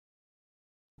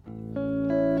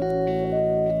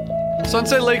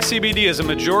Sunset Lake CBD is a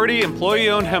majority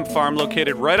employee-owned hemp farm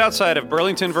located right outside of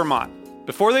Burlington, Vermont.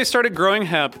 Before they started growing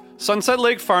hemp, Sunset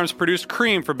Lake Farms produced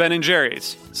cream for Ben &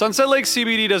 Jerry's. Sunset Lake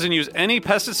CBD doesn't use any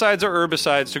pesticides or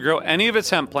herbicides to grow any of its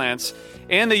hemp plants,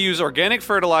 and they use organic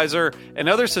fertilizer and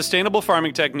other sustainable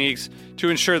farming techniques to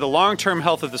ensure the long-term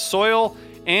health of the soil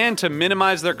and to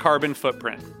minimize their carbon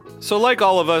footprint. So like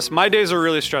all of us, my days are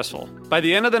really stressful. By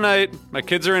the end of the night, my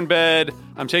kids are in bed,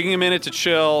 I'm taking a minute to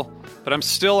chill, but I'm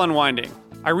still unwinding.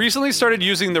 I recently started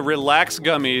using the Relax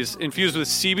gummies infused with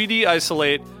CBD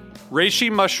isolate,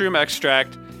 reishi mushroom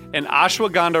extract, and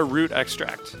ashwagandha root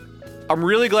extract. I'm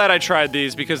really glad I tried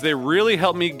these because they really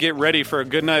helped me get ready for a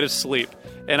good night of sleep,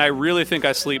 and I really think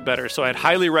I sleep better, so I'd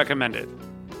highly recommend it.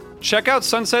 Check out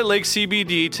Sunset Lake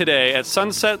CBD today at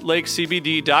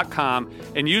sunsetlakecbd.com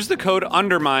and use the code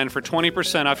UNDERMINE for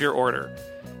 20% off your order.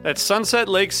 That's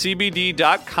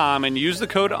sunsetlakecbd.com and use the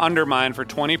code UNDERMINE for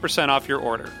 20% off your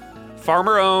order.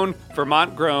 Farmer-owned,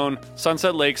 Vermont-grown,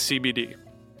 Sunset Lake CBD.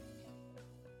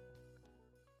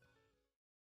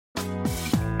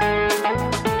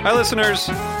 Hi listeners,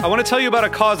 I want to tell you about a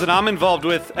cause that I'm involved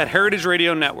with at Heritage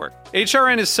Radio Network.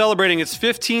 HRN is celebrating its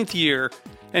 15th year,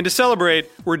 and to celebrate,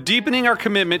 we're deepening our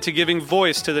commitment to giving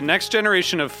voice to the next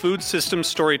generation of food systems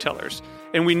storytellers,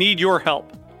 and we need your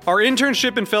help. Our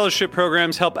internship and fellowship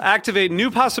programs help activate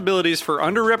new possibilities for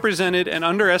underrepresented and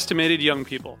underestimated young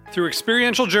people through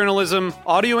experiential journalism,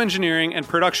 audio engineering, and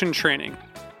production training.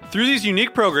 Through these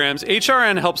unique programs,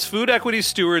 HRN helps food equity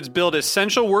stewards build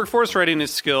essential workforce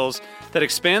readiness skills that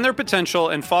expand their potential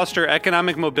and foster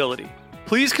economic mobility.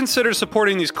 Please consider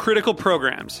supporting these critical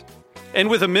programs. And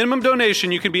with a minimum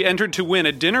donation, you can be entered to win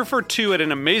a dinner for two at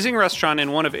an amazing restaurant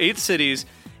in one of 8 cities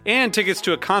and tickets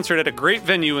to a concert at a great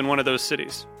venue in one of those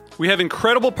cities. We have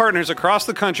incredible partners across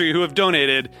the country who have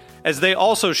donated, as they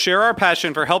also share our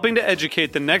passion for helping to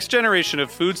educate the next generation of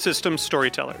food systems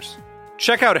storytellers.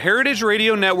 Check out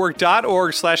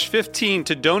heritageradionetwork.org/15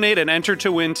 to donate and enter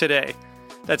to win today.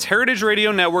 That's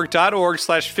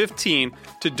heritageradionetwork.org/15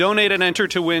 to donate and enter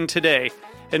to win today.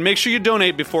 And make sure you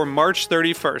donate before March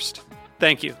 31st.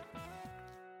 Thank you.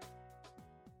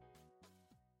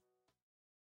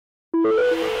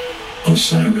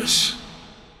 Osiris.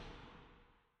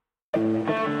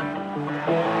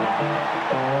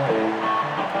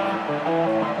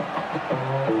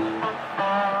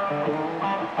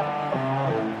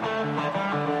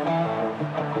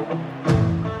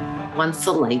 Once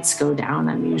the lights go down,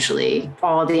 I'm usually,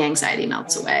 all the anxiety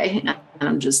melts away. And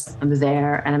I'm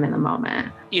there and I'm in the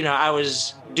moment. You know, I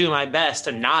was doing my best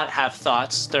to not have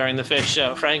thoughts during the fish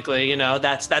show, frankly. You know,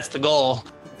 that's the goal.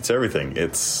 It's everything.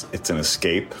 It's an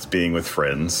escape. It's being with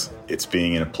friends. It's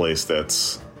being in a place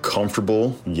that's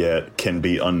comfortable, yet can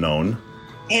be unknown.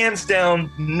 Hands down,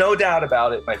 no doubt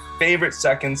about it, my favorite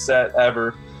second set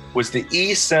ever was the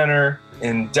E Center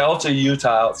in Delta,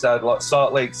 Utah, outside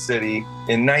Salt Lake City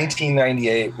in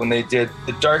 1998 when they did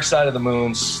The Dark Side of the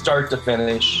Moon, start to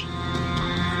finish.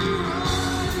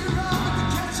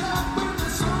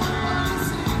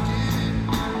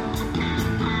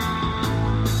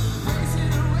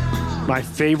 My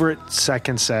favorite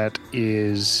second set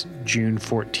is June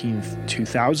 14th,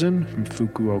 2000 from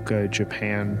Fukuoka,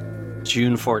 Japan.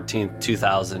 June 14th,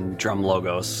 2000, Drum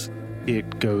Logos.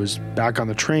 It goes back on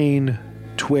the train,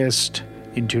 twist,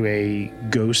 into a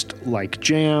ghost-like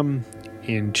jam,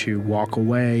 into Walk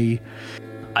Away.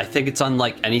 I think it's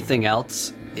unlike anything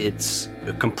else. It's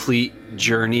a complete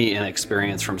journey and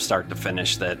experience from start to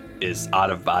finish that is out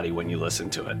of body when you listen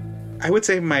to it. I would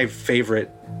say my favorite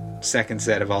second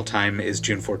set of all time is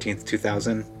June 14th,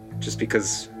 2000, just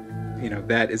because, you know,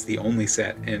 that is the only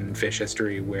set in fish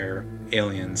history where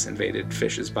aliens invaded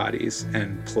fish's bodies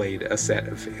and played a set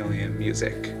of alien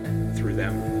music through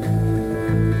them.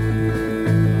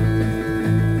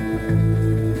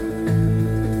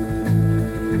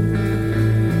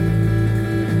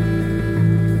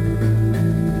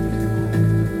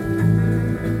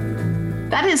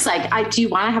 That is do you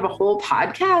want to have a whole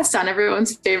podcast on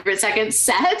everyone's favorite second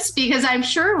sets? Because I'm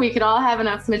sure we could all have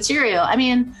enough material. I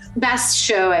mean, best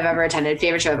show I've ever attended,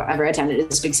 favorite show I've ever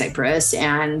attended is Big Cypress,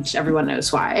 and everyone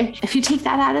knows why. If you take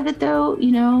that out of it though,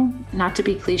 you know, not to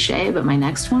be cliche, but my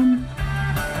next one.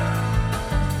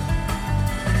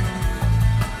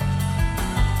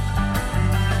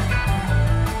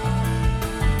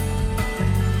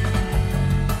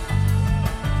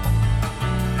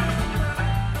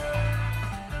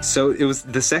 So it was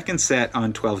the second set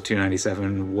on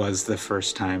 12/2/97 was the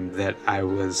first time that I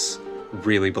was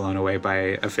really blown away by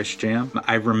a Fish jam.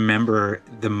 I remember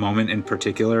the moment in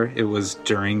particular. It was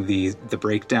during the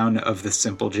breakdown of the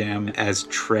Simple Jam as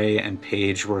Trey and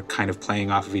Paige were kind of playing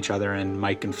off of each other and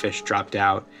Mike and Fish dropped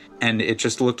out. And it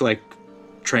just looked like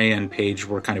Trey and Paige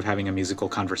were kind of having a musical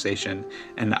conversation.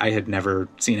 And I had never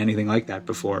seen anything like that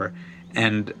before.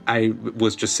 And I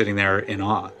was just sitting there in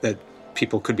awe that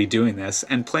people could be doing this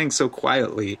and playing so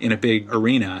quietly in a big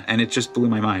arena. And it just blew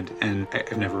my mind. And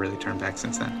I've never really turned back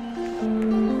since then.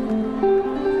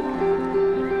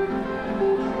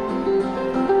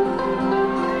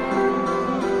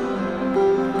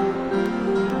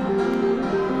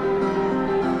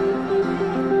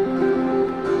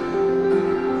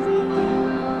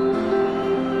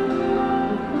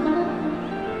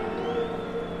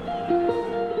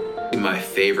 My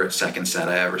favorite second set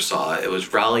I ever saw. It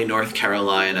was Raleigh, North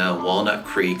Carolina, Walnut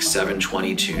Creek,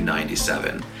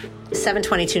 7/22/97.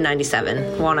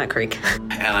 7/22/97, Walnut Creek.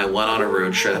 And I went on a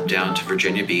road trip down to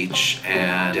Virginia Beach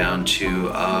and down to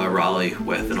Raleigh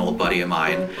with an old buddy of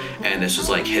mine. And this was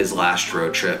like his last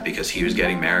road trip because he was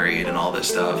getting married and all this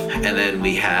stuff. And then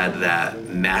we had that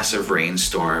massive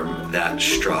rainstorm that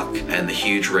struck and the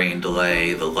huge rain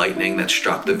delay, the lightning that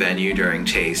struck the venue during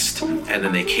Taste. And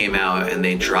then they came out and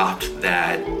they dropped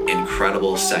that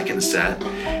incredible second set.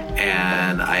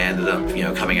 And I ended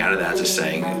up, coming out of that just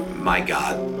saying, my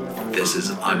God, this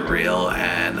is unreal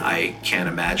and I can't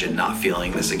imagine not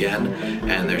feeling this again,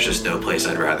 and there's just no place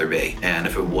I'd rather be. And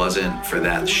if it wasn't for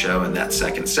that show and that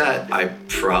second set, I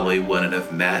probably wouldn't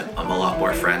have met a lot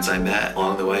more friends I met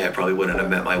along the way. I probably wouldn't have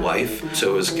met my wife.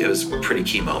 So it was a pretty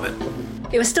key moment.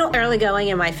 It was still early going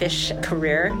in my Fish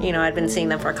career. I'd been seeing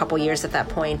them for a couple years at that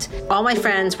point. All my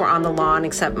friends were on the lawn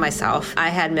except myself. I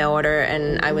had mail order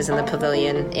and I was in the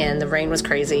pavilion and the rain was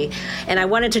crazy. And I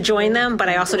wanted to join them, but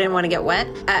I also didn't want to get wet.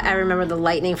 I remember the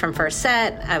lightning from first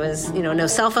set. I was, no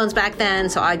cell phones back then,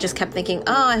 so I just kept thinking,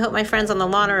 I hope my friends on the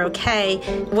lawn are okay.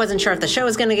 Wasn't sure if the show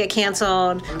was going to get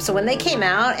canceled. So when they came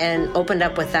out and opened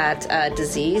up with that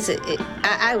disease,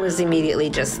 I was immediately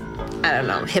just,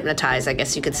 hypnotized, I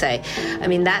guess you could say. I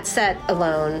mean, that set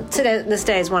alone, to this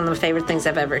day, is one of the favorite things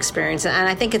I've ever experienced. And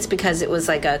I think it's because it was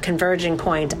like a converging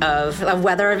point of a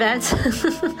weather event,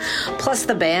 plus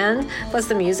the band, plus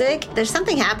the music. There's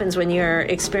something happens when you're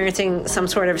experiencing some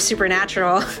sort of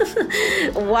supernatural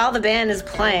while the band is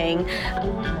playing.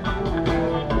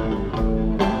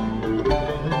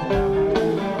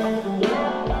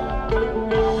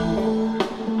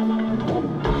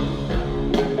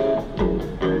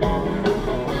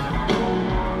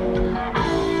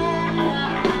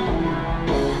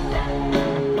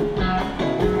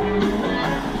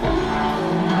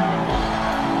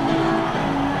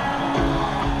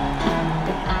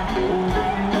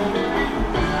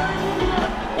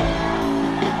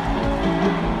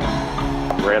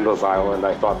 Randall's Island,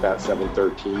 I thought that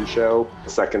 7/13 show, the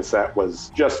second set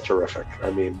was just terrific.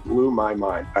 I mean, blew my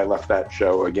mind. I left that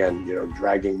show again,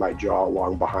 dragging my jaw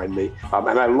along behind me.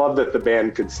 And I love that the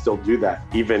band could still do that,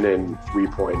 even in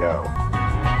 3.0.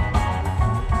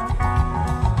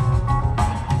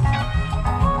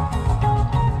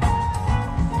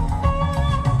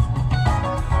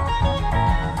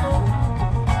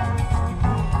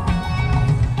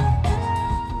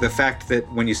 The fact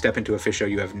that when you step into a Fish show,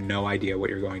 you have no idea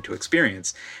what you're going to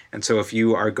experience. And so if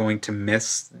you are going to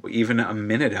miss even a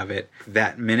minute of it,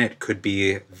 that minute could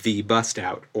be the bust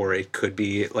out, or it could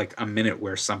be like a minute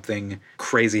where something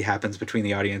crazy happens between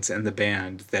the audience and the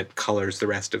band that colors the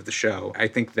rest of the show. I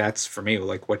think that's, for me,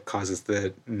 like what causes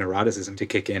the neuroticism to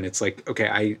kick in. It's like,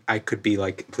 okay, I could be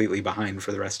like completely behind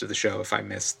for the rest of the show if I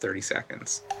miss 30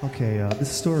 seconds. Okay,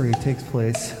 this story takes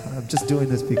place. I'm just doing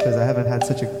this because I haven't had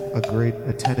such a great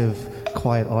attentive,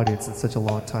 quiet audience in such a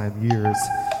long time, years.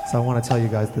 So I want to tell you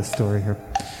guys this story here.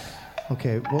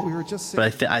 Okay, what we were just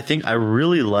saying. But I think I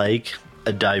really like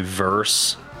a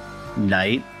diverse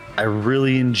night. I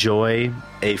really enjoy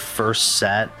a first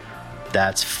set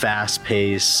that's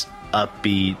fast-paced,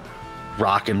 upbeat,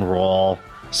 rock and roll,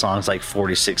 songs like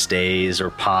 46 Days or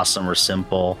Possum or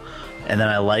Simple. And then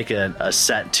I like a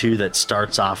set, too, that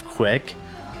starts off quick,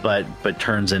 but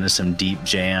turns into some deep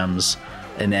jams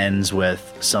and ends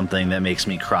with something that makes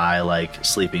me cry, like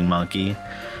Sleeping Monkey,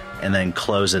 and then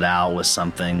close it out with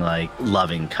something like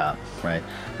Loving Cup, right?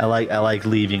 I like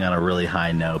leaving on a really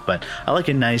high note, but I like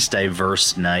a nice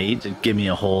diverse night to give me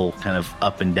a whole kind of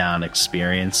up and down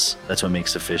experience. That's what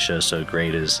makes the Fish show so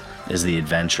great is the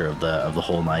adventure of the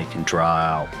whole night can draw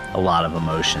out a lot of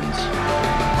emotions.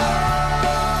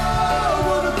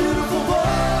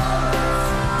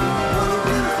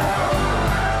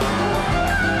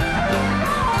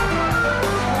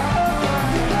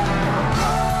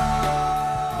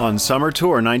 On summer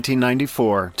tour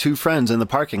 1994, two friends in the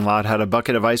parking lot had a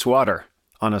bucket of ice water.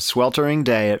 On a sweltering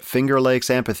day at Finger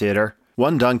Lakes Amphitheater,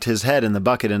 one dunked his head in the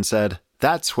bucket and said,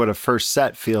 "That's what a first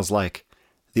set feels like."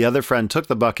 The other friend took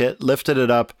the bucket, lifted it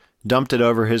up, dumped it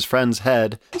over his friend's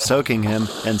head, soaking him,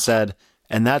 and said,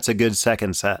 "And that's a good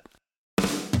second set."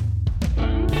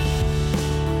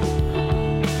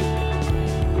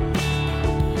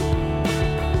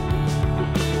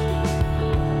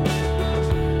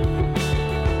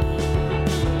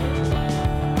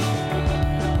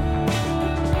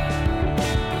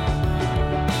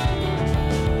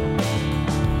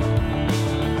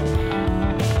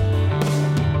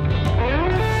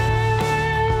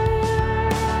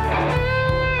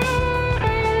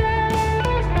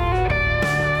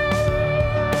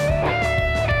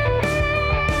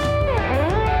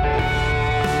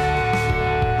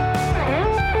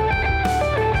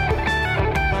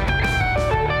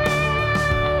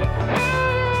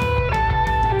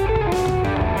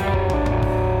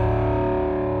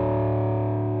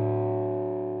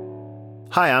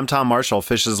 Hi, I'm Tom Marshall,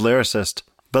 Fish's lyricist.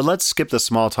 But let's skip the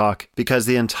small talk, because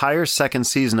the entire second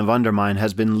season of Undermine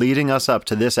has been leading us up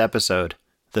to this episode,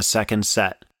 the second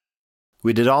set.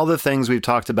 We did all the things we've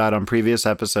talked about on previous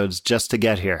episodes just to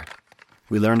get here.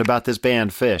 We learned about this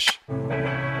band, Fish.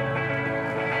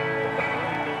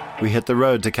 We hit the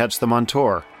road to catch them on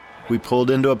tour. We pulled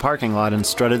into a parking lot and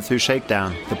strutted through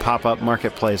Shakedown, the pop-up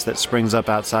marketplace that springs up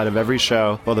outside of every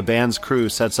show while the band's crew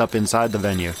sets up inside the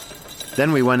venue.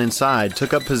 Then we went inside,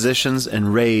 took up positions,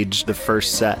 and raged the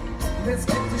first set.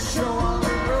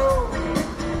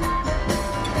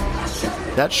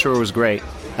 That sure was great.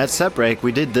 At set break,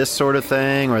 we did this sort of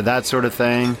thing or that sort of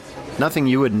thing. Nothing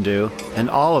you wouldn't do, and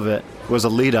all of it was a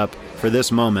lead-up for this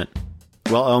moment.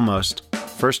 Well, almost.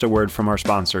 First, a word from our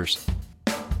sponsors.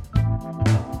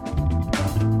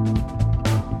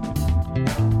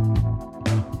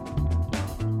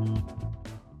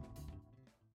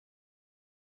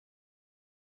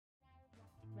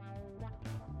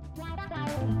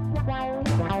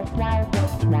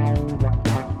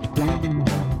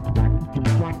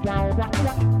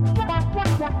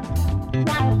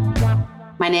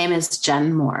 My name is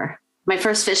Jen Moore. My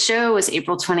first Fish show was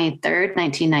April 23rd,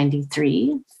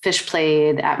 1993. Fish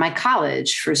played at my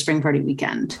college for Spring Party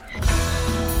weekend.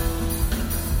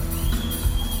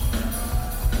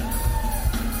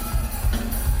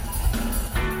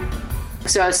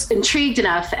 So I was intrigued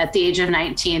enough at the age of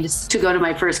 19 to go to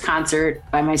my first concert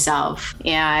by myself.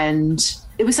 And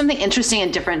it was something interesting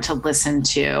and different to listen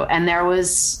to. And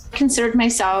considered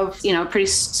myself, a pretty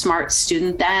smart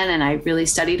student then, and I really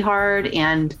studied hard.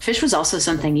 And Fish was also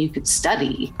something you could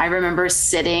study. I remember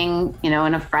sitting, in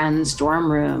a friend's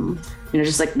dorm room,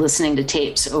 just like listening to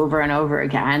tapes over and over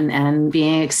again and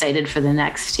being excited for the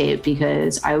next tape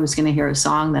because I was going to hear a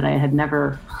song that I had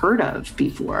never heard of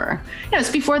before. It's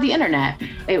before the internet.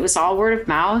 It was all word of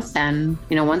mouth. And,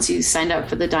 once you signed up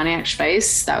for the Doniak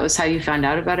Schweiss, that was how you found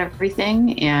out about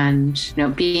everything. And,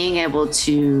 being able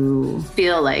to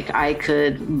feel like I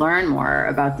could learn more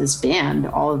about this band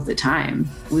all of the time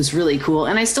was really cool.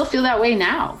 And I still feel that way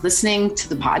now, listening to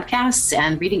the podcasts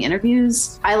and reading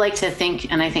interviews. I like to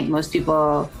think, and I think most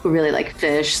people who really like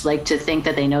Fish like to think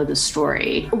that they know the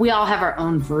story. We all have our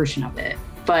own version of it.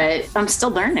 But I'm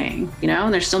still learning,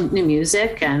 and there's still new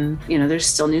music and, there's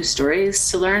still new stories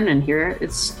to learn and hear.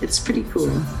 It's pretty cool.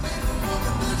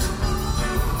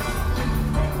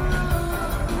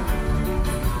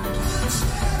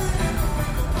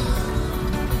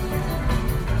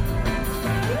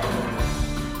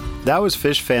 That was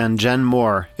Fish fan Jen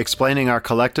Moore explaining our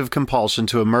collective compulsion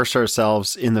to immerse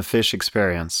ourselves in the Fish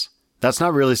experience. That's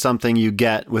not really something you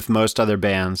get with most other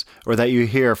bands or that you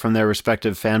hear from their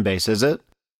respective fan base, is it?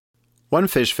 One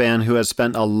Fish fan who has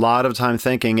spent a lot of time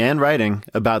thinking and writing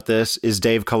about this is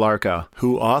Dave Calarco,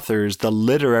 who authors the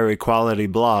literary quality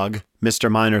blog, Mr.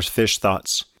 Miner's Fish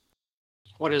Thoughts.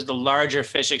 What does the larger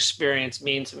Fish experience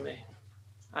mean to me?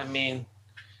 I mean,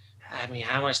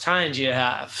 how much time do you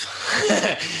have?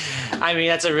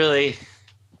 That's a really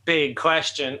big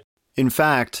question. In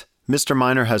fact, Mr.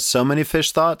 Miner has so many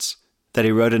Fish thoughts that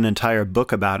he wrote an entire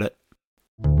book about it.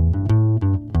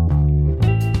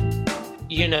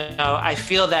 I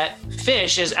feel that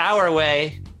Fish is our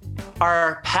way,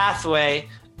 our pathway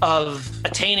of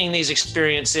attaining these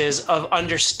experiences, of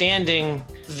understanding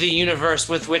the universe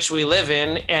with which we live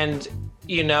in and,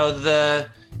 the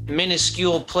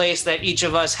minuscule place that each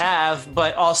of us have,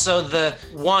 but also the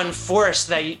one force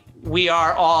that we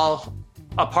are all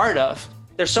a part of.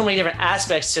 There's so many different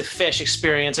aspects to Fish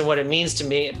experience and what it means to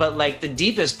me, but the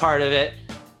deepest part of it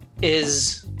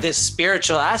is this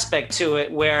spiritual aspect to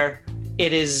it where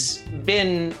it has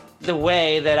been the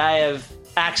way that I have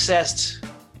accessed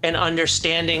an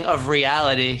understanding of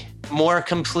reality more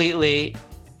completely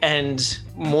and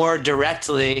more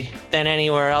directly than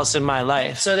anywhere else in my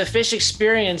life. So the fish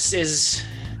experience is,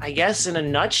 I guess, in a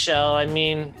nutshell, I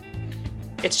mean,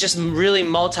 it's just really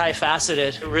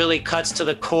multifaceted. It really cuts to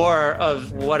the core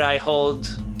of what I hold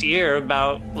dear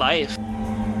about life.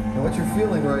 And what you're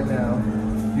feeling right now,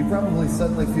 you probably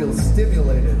suddenly feel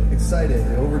stimulated, excited,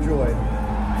 overjoyed.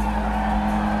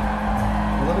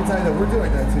 Well, let me tell you that we're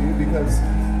doing that to you because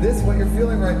this, what you're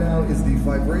feeling right now, is the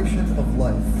vibration of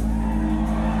life.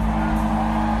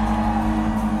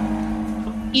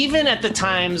 Even at the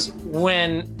times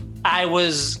when I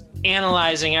was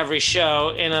analyzing every show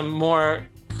in a more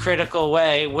critical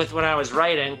way with when I was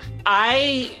writing,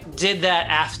 I did that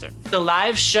after. The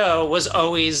live show was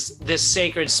always this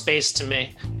sacred space to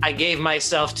me. I gave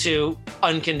myself to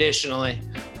unconditionally,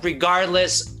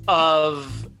 regardless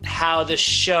of how the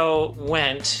show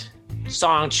went,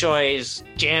 song choice,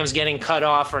 jams getting cut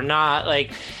off or not.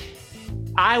 Like,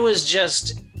 I was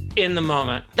just in the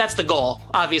moment. That's the goal.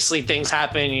 Obviously, things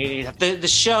happen. The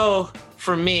show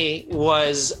for me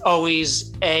was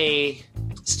always a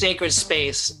sacred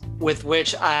space with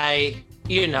which I,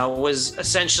 was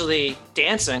essentially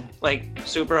dancing like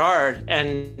super hard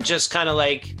and just kind of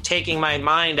like taking my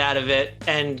mind out of it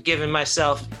and giving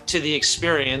myself to the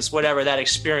experience, whatever that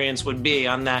experience would be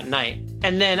on that night.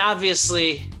 And then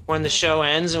obviously when the show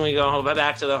ends and we go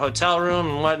back to the hotel room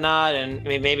and whatnot, and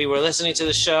maybe we're listening to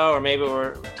the show or maybe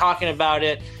we're talking about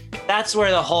it, that's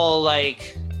where the whole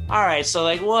like, all right, so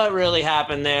like what really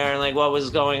happened there and like what was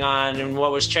going on and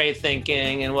what was Trey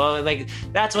thinking, and well, like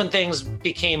that's when things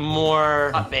became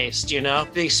more based, The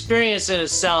experience in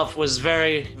itself was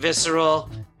very visceral.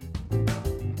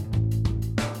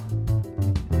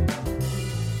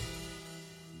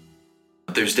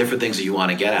 There's different things that you want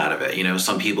to get out of it.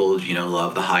 Some people,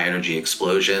 love the high energy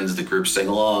explosions, the group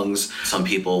sing-alongs. Some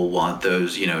people want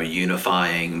those,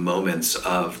 unifying moments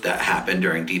of that happen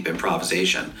during deep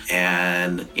improvisation.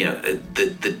 And,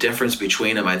 the difference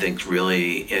between them, I think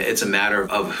really, it's a matter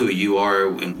of who you are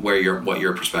and what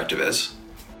your perspective is.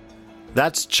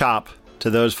 That's Chop, to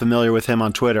those familiar with him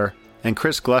on Twitter, and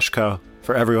Chris Glushko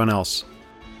for everyone else.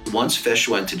 Once Fish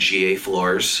went to GA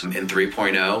floors in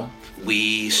 3.0,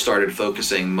 we started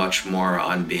focusing much more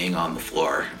on being on the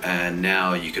floor. And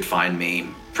now you could find me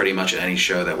pretty much at any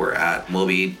show that we're at. We'll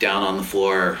be down on the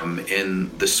floor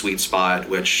in the sweet spot,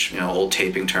 which, old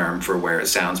taping term for where it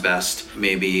sounds best,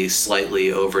 maybe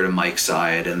slightly over to Mike's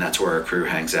side, and that's where our crew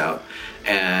hangs out.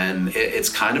 And it's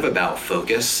kind of about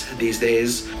focus these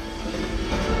days.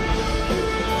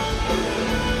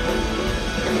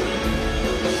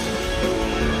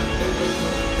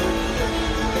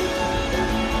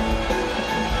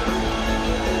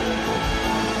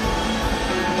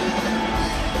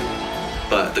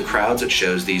 But the crowds at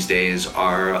shows these days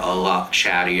are a lot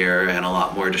chattier and a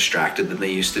lot more distracted than they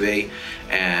used to be.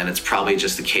 And it's probably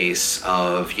just a case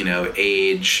of,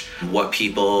 age, what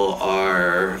people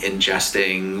are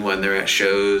ingesting when they're at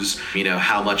shows,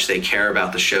 how much they care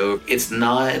about the show. It's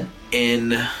not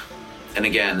in, and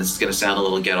again, this is going to sound a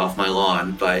little get off my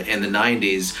lawn, but in the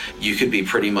 90s, you could be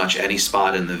pretty much any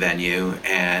spot in the venue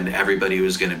and everybody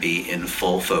was going to be in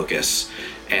full focus.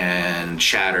 And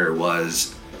chatter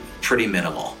was pretty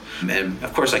minimal. And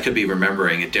of course I could be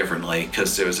remembering it differently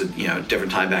because there was a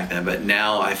different time back then, but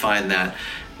now I find that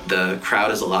the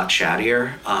crowd is a lot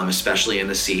chattier, especially in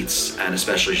the seats and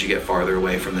especially as you get farther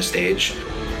away from the stage.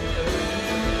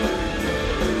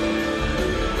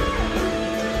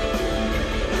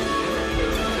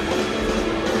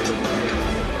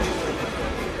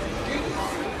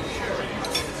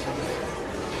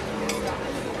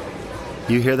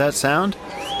 You hear that sound?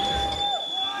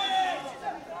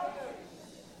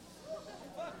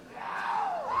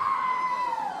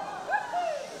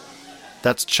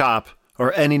 That's Chop,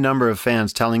 or any number of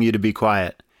fans telling you to be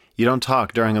quiet. You don't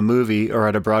talk during a movie or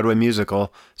at a Broadway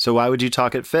musical, so why would you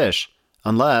talk at Fish?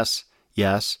 Unless,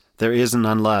 yes, there is an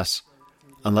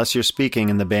unless you're speaking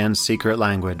in the band's secret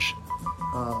language.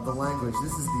 The language,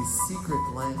 this is the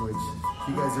secret language. If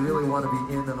you guys really want to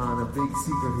be in on a big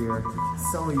secret here,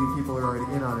 some of you people are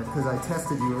already in on it because I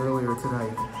tested you earlier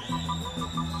tonight.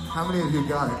 How many of you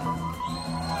got it?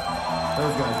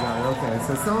 Those guys got it, okay.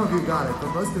 So some of you got it,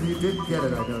 but most of you didn't get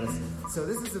it, I noticed. So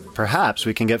this is Perhaps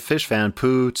we can get Fish fan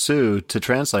Pooh Tsu to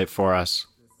translate for us.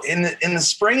 In the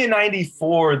spring of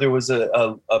 '94, there was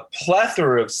a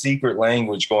plethora of secret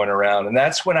language going around, and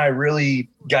that's when I really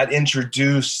got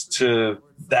introduced to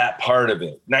that part of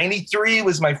it. '93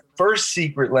 was my first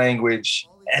secret language,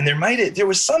 And there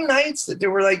was some nights that there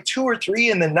were like 2 or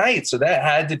 3 in the night. So that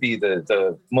had to be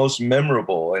the most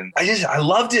memorable. And I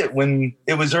loved it when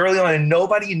it was early on and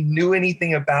nobody knew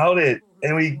anything about it.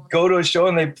 And we go to a show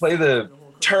and they play the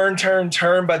Turn, Turn,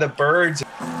 Turn by the Byrds.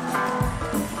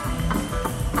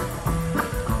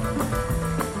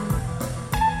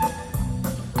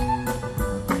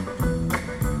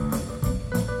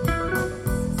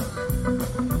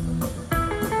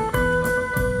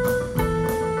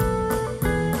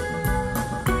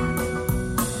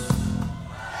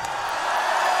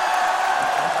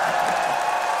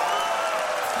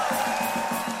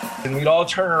 And we'd all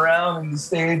turn around and the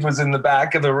stage was in the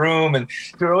back of the room and,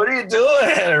 what are you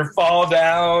doing? Or fall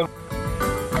down.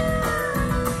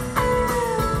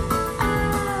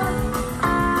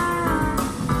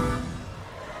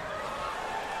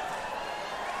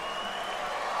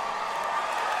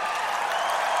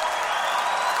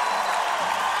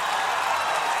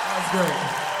 That's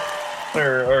great.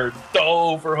 Or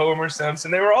Doe for Homer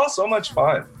Simpson. They were all so much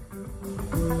fun.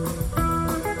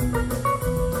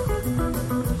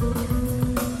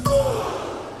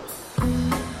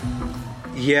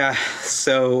 Yeah,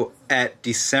 so at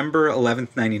December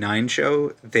 11th, 99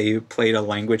 show, they played a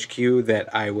language cue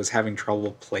that I was having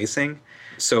trouble placing.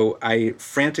 So I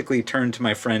frantically turned to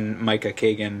my friend Micah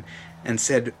Kagan and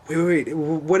said, wait,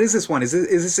 what is this one? Is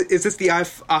this the I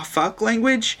fuck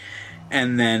language?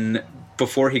 And then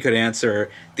before he could answer,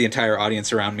 the entire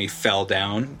audience around me fell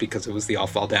down because it was the all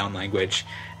fall down language.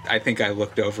 I think I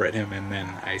looked over at him and then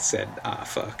I said,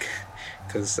 fuck,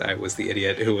 because I was the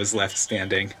idiot who was left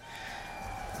standing.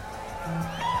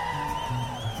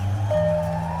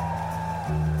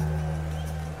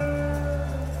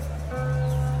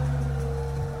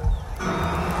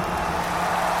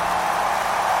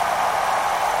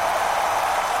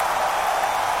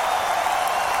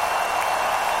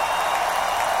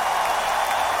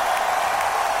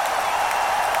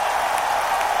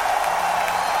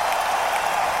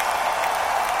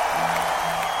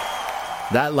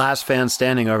 That last fan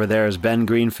standing over there is Ben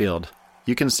Greenfield.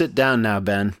 You can sit down now,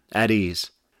 Ben, at ease.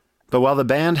 But while the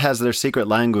band has their secret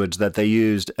language that they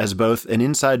used as both an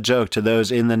inside joke to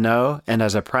those in the know and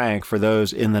as a prank for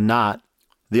those in the not,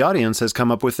 the audience has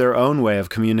come up with their own way of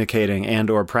communicating and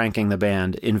or pranking the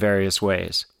band in various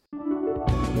ways.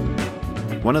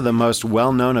 One of the most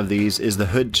well-known of these is the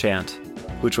Hood Chant,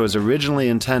 which was originally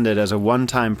intended as a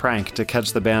one-time prank to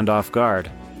catch the band off guard.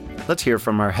 Let's hear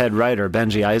from our head writer,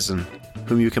 Benji Eisen,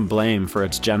 whom you can blame for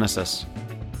its genesis.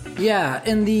 Yeah,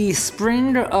 in the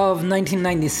spring of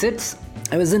 1996,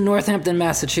 I was in Northampton,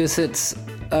 Massachusetts.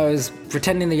 I was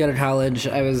pretending to go to college.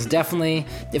 I was definitely,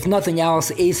 if nothing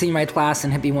else, acing my class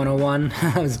in Hippie 101.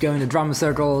 I was going to drum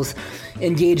circles,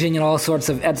 engaging in all sorts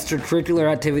of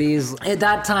extracurricular activities. At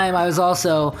that time, I was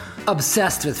also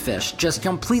obsessed with fish, just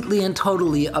completely and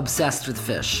totally obsessed with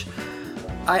fish.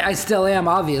 I still am,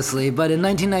 obviously, but in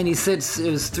 1996, it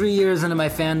was 3 years into my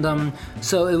fandom,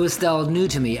 so it was still new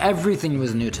to me. Everything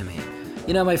was new to me.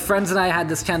 You know, my friends and I had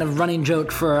this kind of running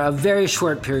joke for a very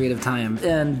short period of time,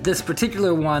 and this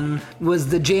particular one was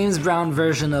the James Brown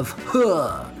version of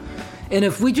 "huh." And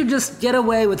if we could just get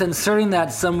away with inserting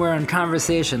that somewhere in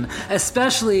conversation,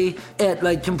 especially at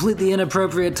like completely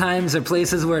inappropriate times or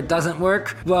places where it doesn't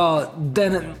work, well,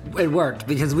 then it worked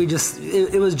because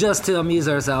it was just to amuse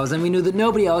ourselves, and we knew that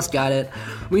nobody else got it.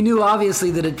 We knew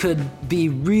obviously that it could be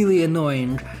really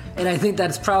annoying, and I think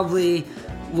that's probably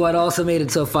what also made it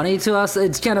so funny to us.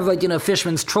 It's kind of like, you know,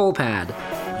 Fishman's troll pad.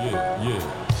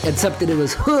 Yeah. Except that it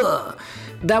was huh.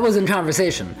 That was in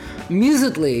conversation.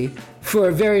 Musically, for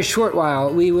a very short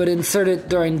while, we would insert it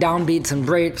during downbeats and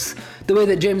breaks, the way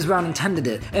that James Brown intended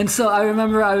it. And so I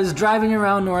remember I was driving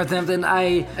around Northampton.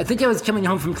 I think I was coming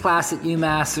home from class at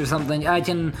UMass or something. I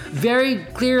can very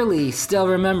clearly still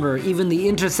remember even the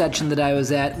intersection that I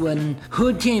was at when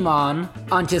Hood came on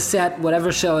cassette,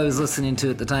 whatever show I was listening to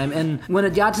at the time. And when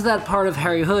it got to that part of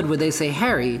Harry Hood where they say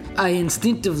Harry, I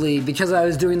instinctively, because I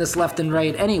was doing this left and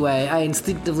right anyway, I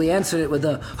instinctively answered it with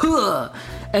a huh.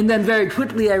 And then very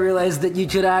quickly I realized that you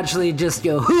could actually just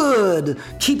go Hood,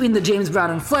 keeping the James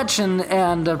Brown inflection,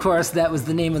 and of course that was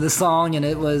the name of the song, and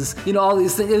it was, you know, all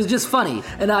these things. It was just funny,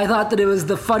 and I thought that it was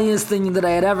the funniest thing that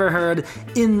I had ever heard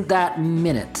in that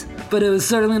minute. But it was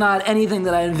certainly not anything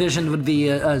that I envisioned would be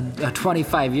a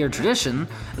 25-year tradition.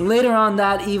 Later on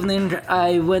that evening,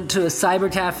 I went to a cyber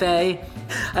cafe.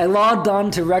 I logged on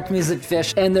to Rec Music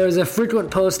Fish, and there was a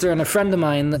frequent poster and a friend of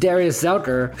mine, Darius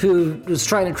Zelker, who was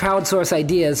trying to crowdsource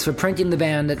ideas for pranking the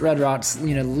band at Red Rocks,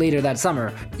 you know, later that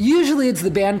summer. Usually it's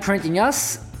the band pranking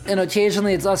us, and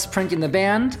occasionally it's us pranking the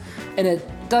band, and it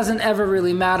doesn't ever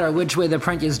really matter which way the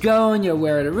prank is going or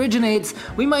where it originates.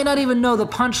 We might not even know the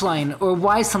punchline or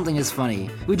why something is funny.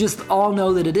 We just all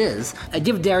know that it is. I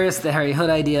give Darius the Harry Hood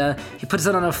idea. He puts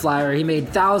it on a flyer. He made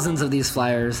thousands of these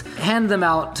flyers, hand them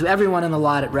out to everyone in the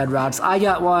lot at Red Routes. I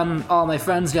got one, all my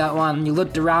friends got one. You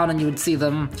looked around and you would see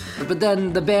them. But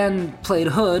then the band played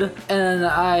Hood, and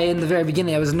in the very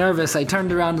beginning, I was nervous. I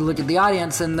turned around to look at the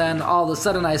audience, and then all of a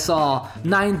sudden I saw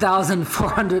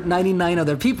 9,499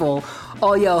 other people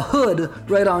all yell Hood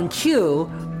right on cue.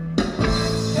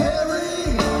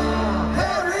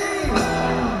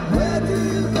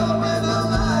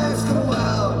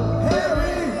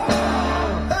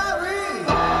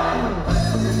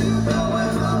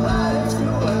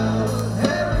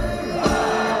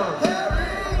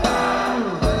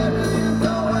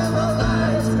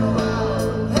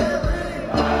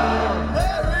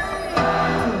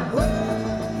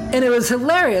 And it was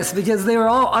hilarious because they were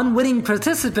all unwitting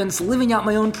participants living out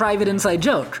my own private inside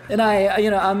joke. And I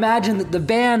imagine that the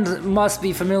band must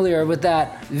be familiar with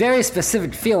that very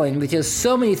specific feeling because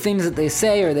so many things that they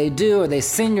say or they do or they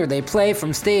sing or they play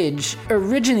from stage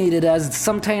originated as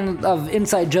some kind of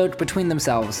inside joke between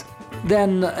themselves.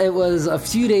 Then it was a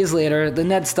few days later, the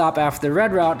next stop after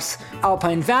Red Routes,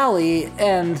 Alpine Valley,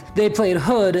 and they played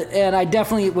Hood, and I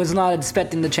definitely was not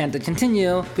expecting the chant to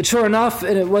continue. But sure enough,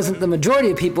 and it wasn't the majority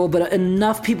of people, but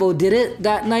enough people did it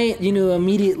that night, you knew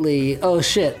immediately, oh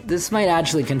shit, this might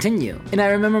actually continue. And I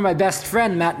remember my best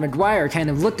friend, Matt McGuire, kind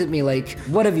of looked at me like,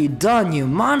 what have you done, you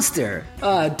monster?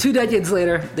 2 decades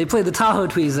later, they played the Tahoe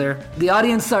Tweezer. The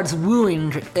audience starts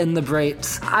wooing in the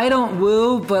breaks. I don't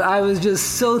woo, but I was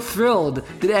just so thrilled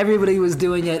that everybody was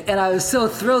doing it, and I was so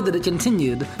thrilled that it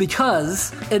continued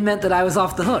because it meant that I was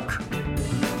off the hook.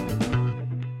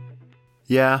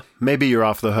 Yeah, maybe you're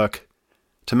off the hook.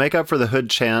 To make up for the Hood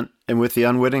chant, and with the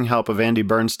unwitting help of Andy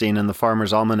Bernstein and the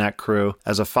Farmer's Almanac crew,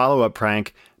 as a follow-up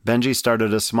prank, Benji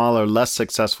started a smaller, less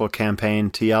successful campaign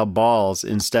to yell balls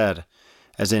instead,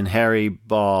 as in Harry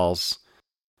Balls.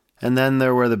 And then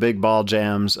there were the big ball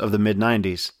jams of the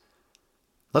mid-90s.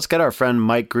 Let's get our friend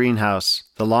Mike Greenhouse,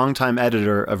 the longtime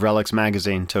editor of Relics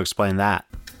magazine, to explain that.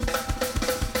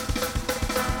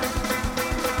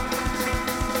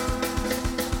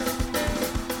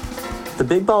 The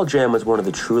Big Ball Jam was one of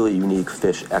the truly unique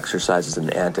Phish exercises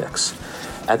and antics.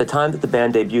 At the time that the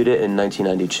band debuted it in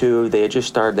 1992, they had just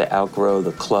started to outgrow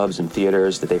the clubs and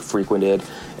theaters that they frequented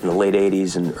in the late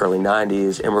 80s and early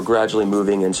 90s, and were gradually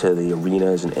moving into the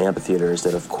arenas and amphitheaters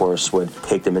that, of course, would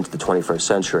take them into the 21st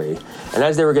century. And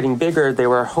as they were getting bigger, they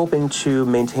were hoping to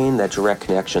maintain that direct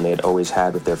connection they had always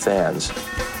had with their fans.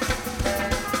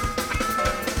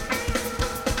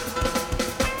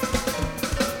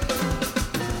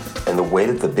 And the way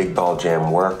that the Big Ball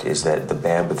Jam worked is that the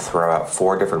band would throw out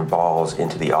 4 different balls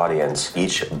into the audience.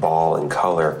 Each ball and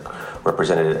color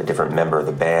represented a different member of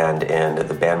the band, and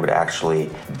the band would actually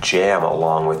jam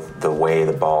along with the way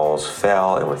the balls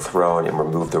fell and were thrown and were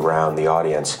moved around the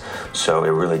audience. So it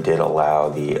really did allow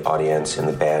the audience and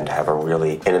the band to have a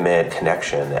really intimate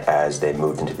connection as they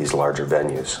moved into these larger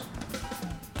venues.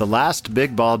 The last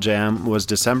Big Ball Jam was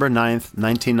December 9th,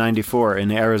 1994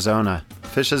 in Arizona.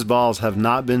 Phish's balls have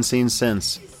not been seen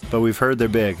since, but we've heard they're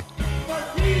big.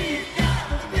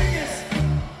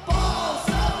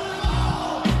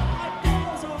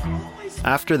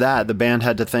 After that, the band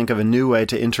had to think of a new way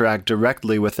to interact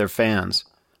directly with their fans.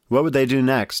 What would they do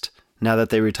next, now that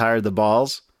they retired the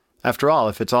balls? After all,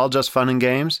 if it's all just fun and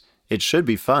games, it should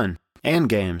be fun and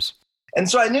games. And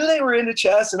so I knew they were into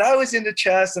chess, and I was into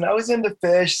chess, and I was into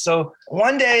Phish. So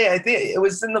one day, I think it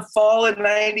was in the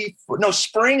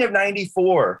spring of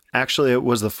 94. Actually, it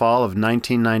was the fall of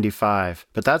 1995.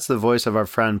 But that's the voice of our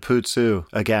friend Poo Tzu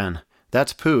again.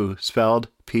 That's Pooh, spelled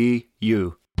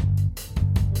P-U.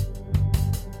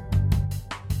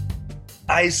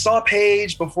 I saw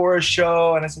Paige before a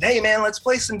show, and I said, hey, man, let's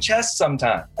play some chess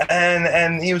sometime.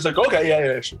 And he was like, okay,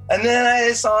 yeah, sure. And then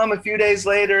I saw him a few days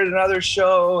later at another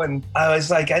show, and I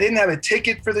was like, I didn't have a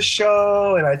ticket for the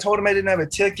show, and I told him I didn't have a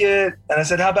ticket. And I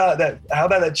said, how about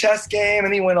that chess game?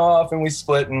 And he went off, and we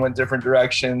split and went different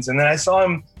directions. And then I saw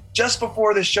him just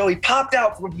before the show. He popped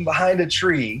out from behind a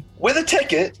tree with a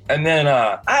ticket. And then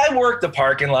I worked the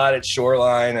parking lot at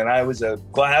Shoreline, and I was a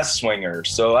glass swinger.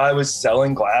 So I was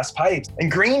selling glass pipes. And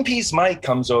Greenpeace Mike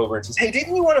comes over and says, hey,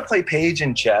 didn't you want to play Paige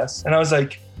in chess? And I was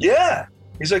like, yeah.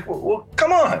 He's like, well,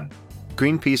 come on.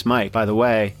 Greenpeace Mike, by the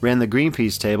way, ran the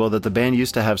Greenpeace table that the band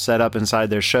used to have set up inside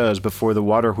their shows before the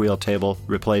water wheel table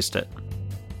replaced it.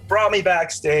 brought me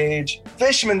backstage.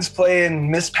 Fishman's playing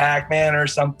Miss Pac-Man or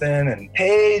something, and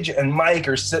Paige and Mike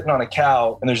are sitting on a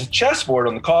couch, and there's a chessboard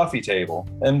on the coffee table.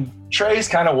 And Trey's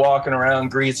kind of walking around,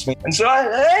 greets me. And so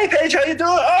hey, Paige, how you doing?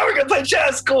 Oh, we're going to play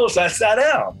chess. Cool. So I sat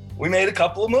down. We made a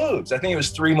couple of moves. I think it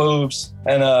was 3 moves.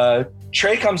 And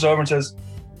Trey comes over and says,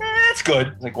 that's good.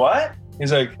 I was like, what?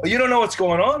 He's like, oh, you don't know what's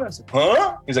going on? I was like,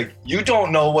 huh? He's like, you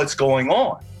don't know what's going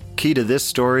on. Key to this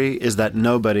story is that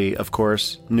nobody, of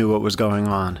course, knew what was going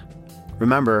on.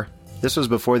 Remember, this was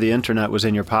before the internet was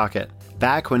in your pocket.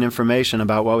 Back when information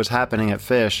about what was happening at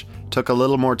Fish took a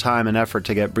little more time and effort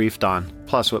to get briefed on.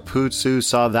 Plus, what Poo-Soo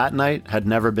saw that night had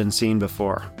never been seen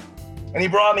before. And he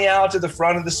brought me out to the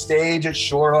front of the stage at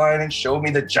Shoreline and showed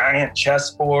me the giant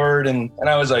chessboard. And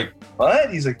I was like,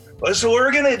 what? He's like, well, so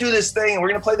we're going to do this thing and we're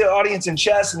going to play the audience in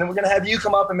chess and then we're going to have you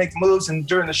come up and make moves and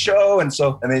during the show. And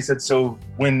they said, so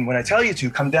when I tell you to,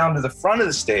 come down to the front of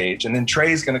the stage and then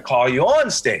Trey's going to call you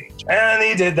on stage. And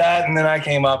he did that. And then I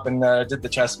came up and did the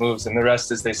chess moves. And the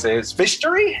rest, as they say, is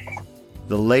Fishtory.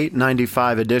 The late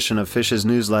 95 edition of Fish's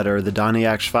newsletter, the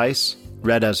Doniak Schweiss,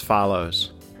 read as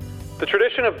follows. The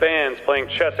tradition of bands playing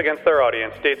chess against their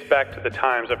audience dates back to the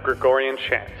times of Gregorian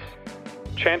chants.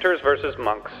 Chanters versus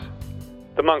monks.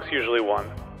 The monks usually won.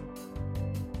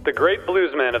 The great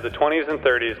bluesmen of the 20s and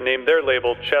 30s named their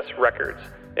label Chess Records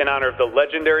in honor of the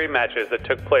legendary matches that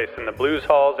took place in the blues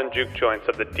halls and juke joints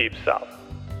of the Deep South.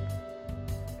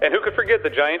 And who could forget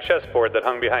the giant chessboard that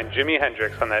hung behind Jimi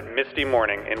Hendrix on that misty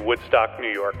morning in Woodstock,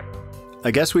 New York? I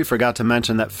guess we forgot to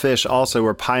mention that Fish also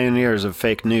were pioneers of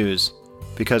fake news.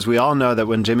 Because we all know that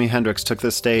when Jimi Hendrix took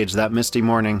the stage that misty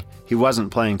morning, he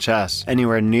wasn't playing chess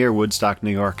anywhere near Woodstock,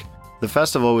 New York. The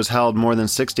festival was held more than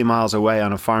 60 miles away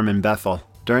on a farm in Bethel.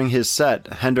 During his set,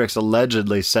 Hendrix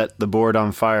allegedly set the board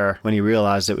on fire when he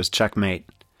realized it was checkmate.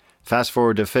 Fast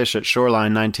forward to Fish at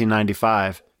Shoreline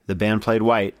 1995. The band played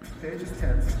white. Page is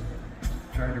tense,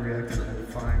 trying to react to that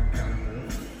fine counter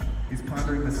move. He's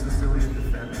pondering the Sicilian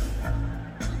defense.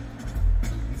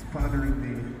 He's pondering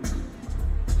the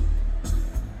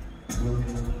he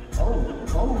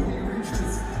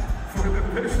reaches for the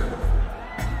bishop.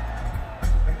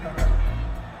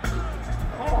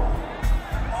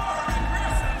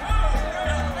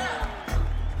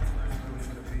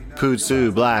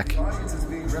 Poo-Soo Black. The audience is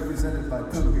being represented by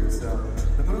Pooh here, so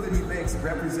the move that he makes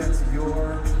represents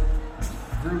your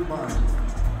group mind.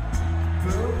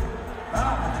 Pooh, a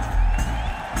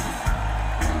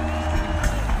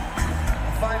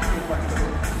fine move by Pooh.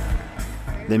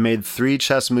 They made 3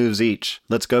 chess moves each.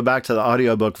 Let's go back to the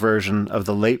audiobook version of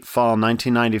the late fall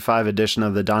 1995 edition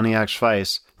of the Doniak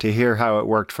Schweiss to hear how it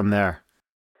worked from there.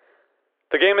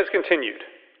 The game is continued.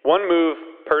 1 move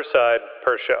per side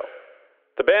per show.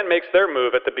 The band makes their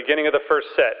move at the beginning of the first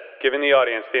set, giving the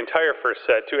audience the entire first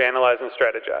set to analyze and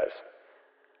strategize.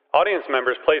 Audience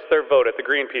members place their vote at the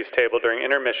Greenpeace table during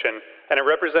intermission, and a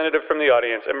representative from the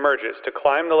audience emerges to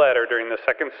climb the ladder during the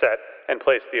second set and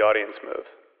place the audience move.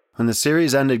 When the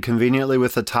series ended conveniently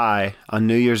with a tie on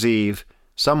New Year's Eve,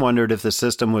 some wondered if the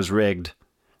system was rigged.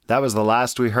 That was the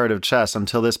last we heard of chess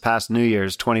until this past New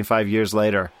Year's 25 years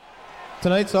later.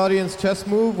 Tonight's audience chess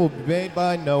move will be made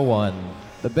by no one.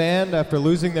 The band, after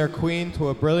losing their queen to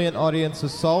a brilliant audience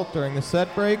assault during the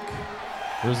set break,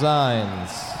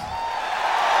 resigns.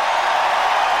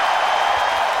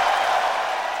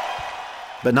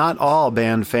 But not all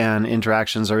band fan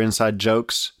interactions are inside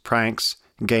jokes, pranks,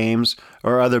 games,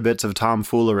 or other bits of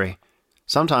tomfoolery.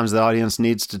 Sometimes the audience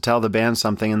needs to tell the band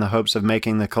something in the hopes of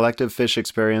making the collective Fish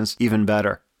experience even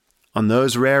better. On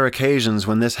those rare occasions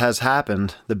when this has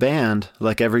happened, the band,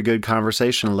 like every good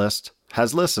conversationalist,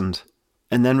 has listened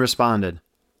and then responded.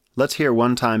 Let's hear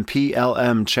one-time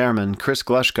PLM chairman Chris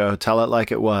Glushko tell it like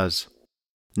it was.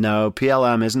 No,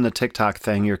 PLM isn't a TikTok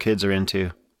thing your kids are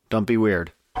into. Don't be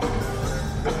weird.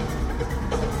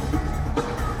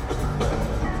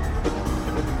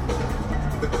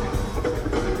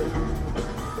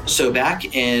 So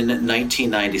back in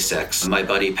 1996, my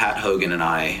buddy Pat Hogan and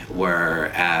I were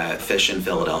at Fish in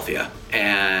Philadelphia,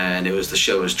 and the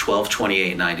show was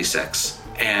 12/28/96.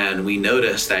 And we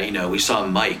noticed that, we saw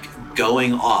Mike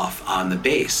going off on the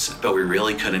bass, but we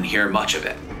really couldn't hear much of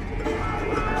it.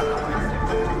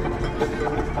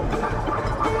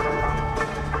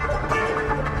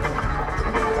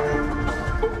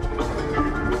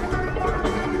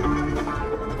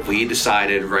 We we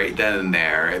decided right then and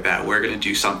there that we're going to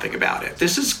do something about it.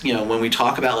 This is, when we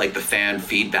talk about like the fan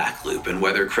feedback loop and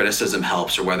whether criticism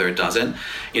helps or whether it doesn't,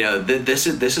 this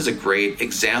is a great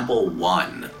example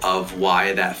one of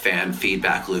why that fan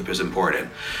feedback loop is important.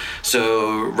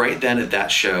 So right then at that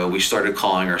show, we started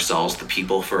calling ourselves the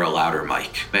People for a Louder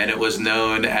Mic, and it was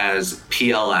known as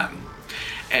PLM.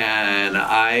 And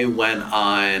I went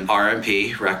on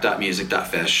RMP,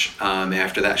 rec.music.fish,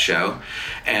 after that show,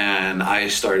 and I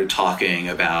started talking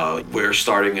about we're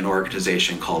starting an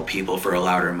organization called People for a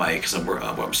Louder Mic because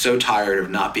I'm so tired of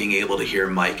not being able to hear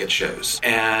Mike at shows.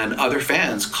 And other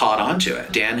fans caught on to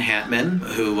it. Dan Hantman,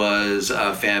 who was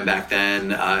a fan back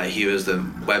then, he was the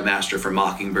webmaster for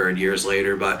Mockingbird years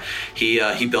later, but he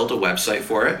built a website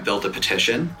for it, built a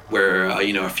petition where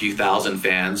a few thousand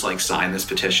fans like signed this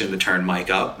petition to turn Mike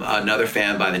up. Another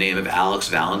fan by the name of Alex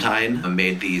Valentine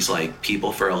made these like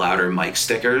People for a Louder Mic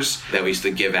stickers that we used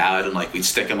to give out, and like we'd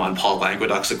stick them on Paul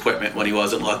Languedoc's equipment when he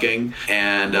wasn't looking.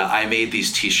 And I made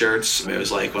these t-shirts. It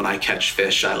was like, when I catch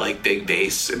fish, I like big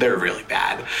bass. They're really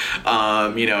bad.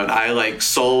 And I like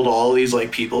sold all these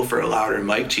like People for a Louder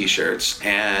Mic t-shirts,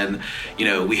 and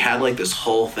we had like this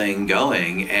whole thing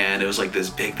going, and it was like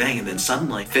this big thing. And then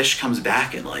suddenly Fish comes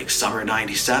back in like summer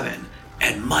 '97,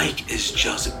 and Mike is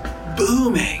just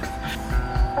booming.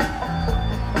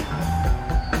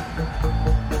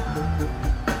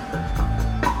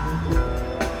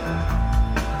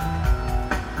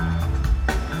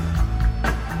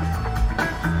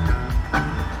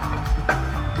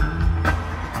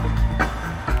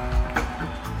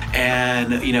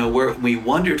 And, we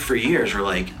wondered for years, we're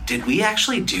like, did we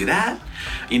actually do that?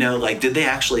 Did they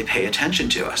actually pay attention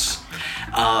to us?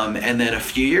 And then a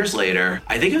few years later,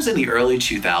 I think it was in the early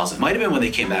 2000s, might have been when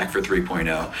they came back for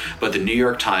 3.0, but the New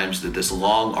York Times did this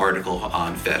long article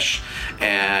on Fish,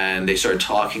 and they started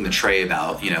talking to Trey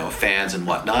about, fans and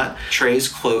whatnot. Trey's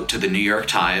quote to the New York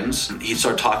Times, he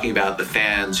started talking about the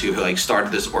fans who like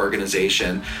started this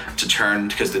organization to turn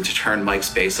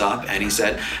Mike's bass up, and he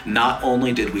said, not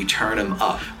only did we turn him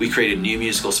up, we created new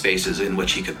musical spaces in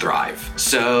which he could thrive.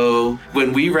 So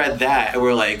when we read that,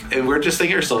 we're just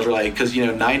thinking to ourselves, we're like, because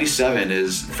 97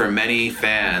 is, for many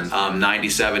fans,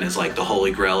 97 is like the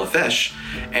holy grail of Fish.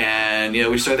 And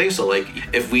we started thinking, so like,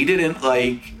 if we didn't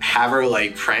like have our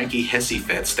like cranky hissy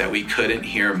fits that we couldn't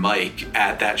hear Mike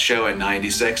at that show in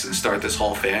 96 and start this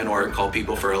whole fan org called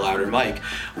People for a Louder Mic,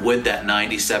 would that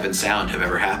 97 sound have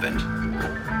ever happened?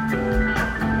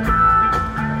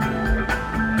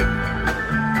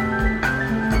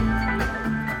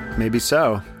 Maybe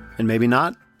so, and maybe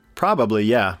not. Probably,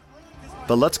 yeah.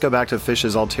 But let's go back to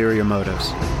Fish's ulterior motives.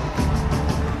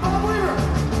 Bob Weaver!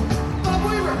 Bob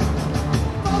Weaver!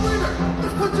 Bob Weaver!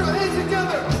 Let's put your hands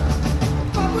together!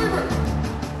 Bob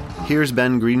Weaver! Here's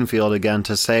Ben Greenfield again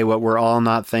to say what we're all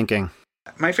not thinking.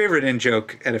 My favorite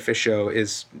in-joke at a Fish show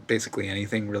is basically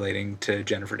anything relating to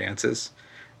Jennifer Dances,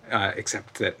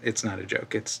 except that it's not a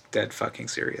joke. It's dead fucking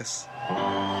serious.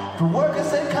 For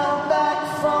workers that come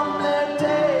back from their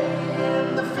day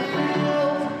in the field,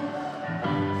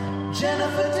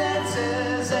 Jennifer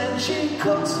dances and she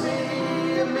cooks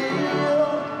me a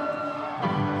meal.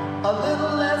 A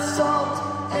little less salt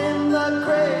in the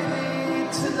gravy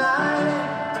tonight.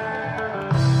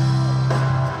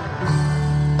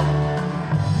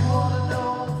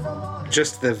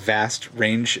 Just the vast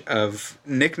range of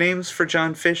nicknames for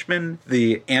John Fishman,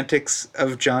 the antics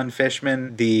of John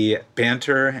Fishman, the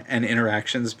banter and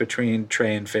interactions between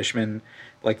Trey and Fishman,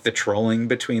 like the trolling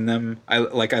between them. I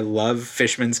love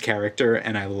Fishman's character,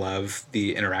 and I love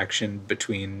the interaction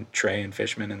between Trey and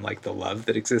Fishman and like the love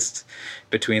that exists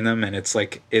between them, and it's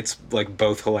like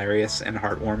both hilarious and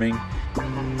heartwarming.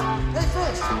 Hey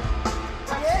Fish!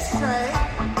 Yes, Trey?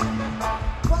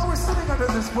 While we're sitting under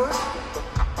this bush,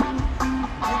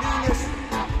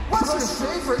 what's your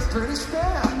favorite British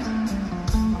band?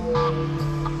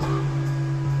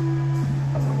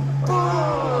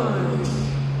 Bush!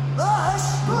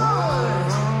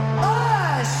 Bush!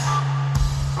 Bush!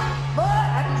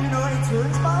 But, do you know any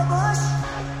tunes by Bush?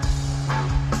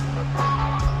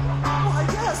 Why,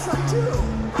 yes, I do.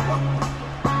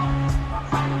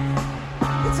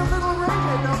 It's a little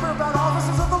reggae number about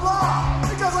officers of the law.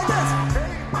 It goes like this. Hey,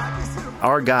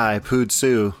 Our guy, Pood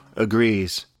Sue,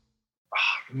 agrees.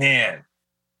 Man,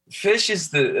 Fish is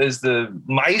the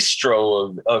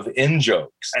maestro of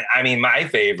in-jokes. I mean, my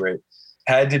favorite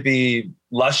had to be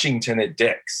Lushington at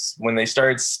Dick's, when they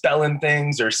started spelling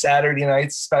things, or Saturday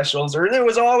night specials, or there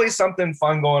was always something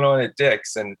fun going on at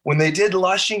Dick's. And when they did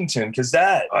Lushington, because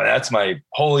that's my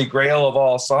holy grail of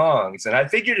all songs, and I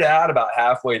figured it out about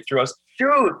halfway through. I was,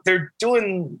 shoot, they're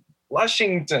doing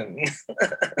Lushington.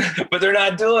 But they're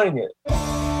not doing it.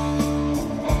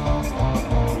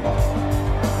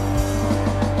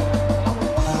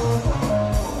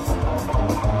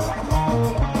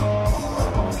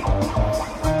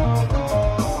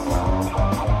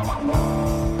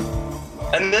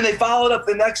 And then they followed up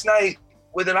the next night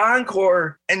with an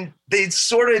encore, and they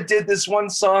sort of did this one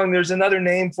song. There's another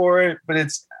name for it, but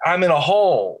it's I'm in a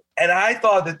Hole. And I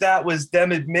thought that was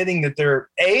them admitting that they're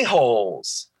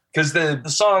a-holes, because the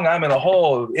song I'm in a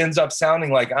Hole ends up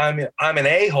sounding like I'm an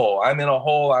a-hole. I'm in a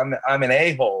hole. I'm an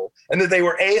a-hole. And that they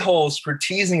were a-holes for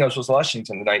teasing us with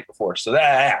Lushington the night before. So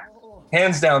that,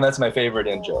 hands down, that's my favorite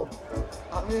in-joke.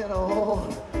 I'm in a hole.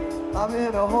 I'm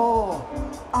in a hole.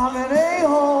 I'm an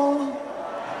a-hole.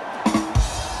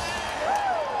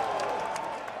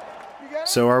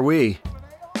 So are we,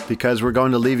 because we're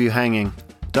going to leave you hanging.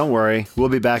 Don't worry, we'll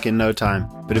be back in no time.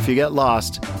 But if you get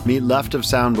lost, meet left of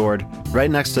soundboard, right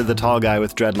next to the tall guy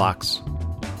with dreadlocks.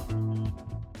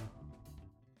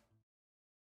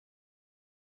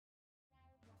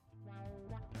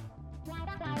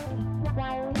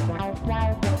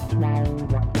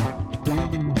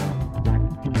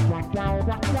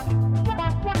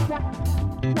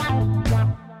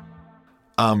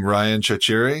 I'm Ryan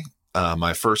Chachiri.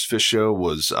 My first Fish show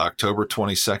was October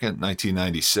 22nd,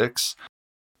 1996.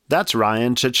 That's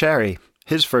Ryan Chacheri.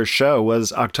 His first show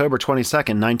was October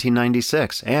 22nd,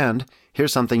 1996. And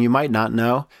here's something you might not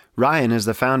know. Ryan is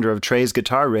the founder of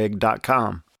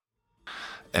TreysGuitarRig.com.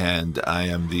 And I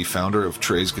am the founder of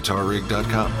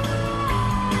TreysGuitarRig.com.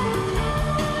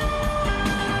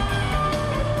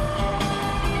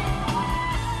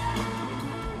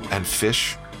 And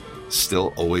Fish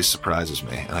still always surprises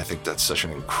me, and I think that's such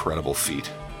an incredible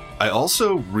feat. I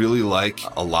also really like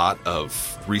a lot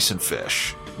of recent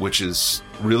Fish, which is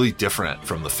really different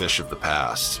from the Fish of the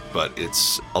past, but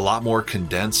it's a lot more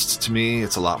condensed to me.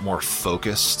 It's a lot more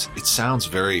focused. It sounds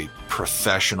very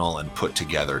professional and put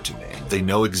together to me. They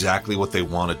know exactly what they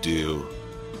want to do,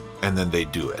 and then they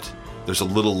do it. There's a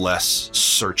little less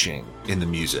searching in the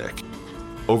music.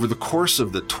 Over the course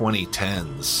of the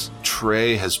 2010s,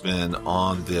 Trey has been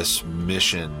on this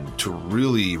mission to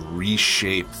really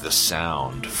reshape the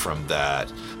sound from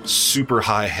that super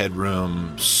high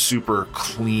headroom, super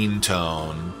clean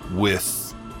tone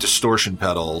with distortion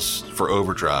pedals for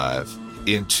overdrive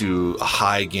into a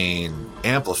high gain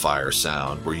amplifier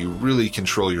sound where you really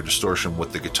control your distortion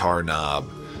with the guitar knob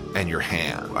and your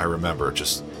hand. I remember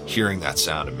just hearing that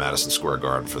sound in Madison Square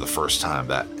Garden for the first time,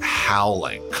 that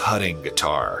howling, cutting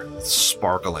guitar,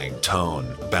 sparkling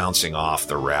tone bouncing off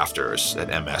the rafters at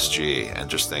MSG, and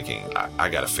just thinking, I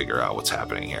got to figure out what's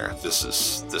happening here. This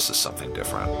is something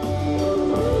different.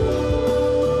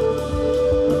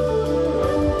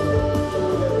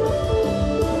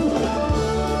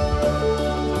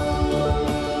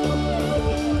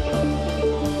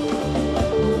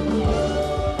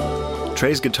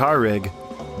 Trey's Guitar Rig,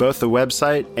 both the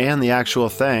website and the actual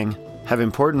thing, have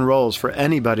important roles for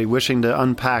anybody wishing to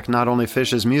unpack not only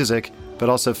Fish's music, but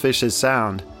also Fish's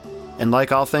sound. And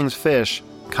like all things Fish,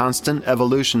 constant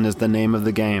evolution is the name of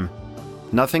the game.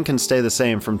 Nothing can stay the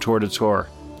same from tour to tour.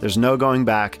 There's no going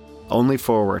back, only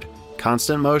forward.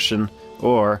 Constant motion,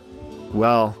 or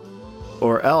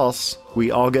else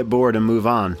we all get bored and move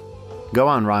on. Go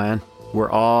on, Ryan.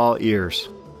 We're all ears.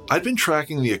 I'd been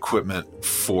tracking the equipment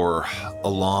for a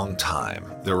long time.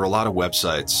 There were a lot of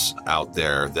websites out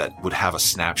there that would have a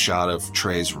snapshot of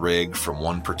Trey's rig from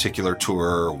one particular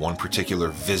tour or one particular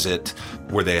visit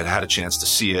where they had had a chance to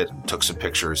see it, took some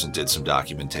pictures and did some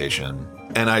documentation.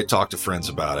 And I talked to friends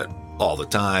about it all the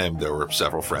time. There were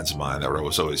several friends of mine that I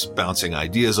was always bouncing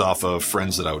ideas off of,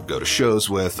 friends that I would go to shows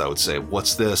with. I would say,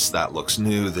 what's this? That looks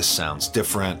new. This sounds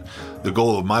different. The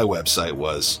goal of my website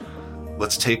was,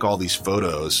 let's take all these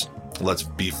photos, let's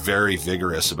be very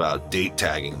vigorous about date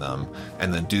tagging them,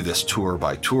 and then do this tour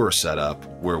by tour setup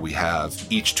where we have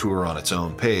each tour on its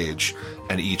own page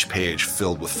and each page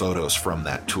filled with photos from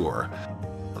that tour.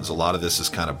 There's a lot of this is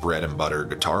kind of bread and butter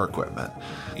guitar equipment.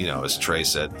 You know, as Trey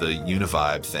said, the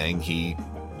Univibe thing he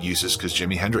uses because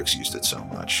Jimi Hendrix used it so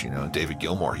much, David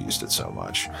Gilmour used it so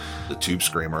much. The Tube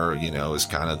Screamer, is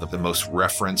kind of the most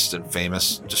referenced and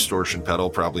famous distortion pedal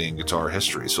probably in guitar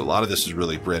history. So a lot of this is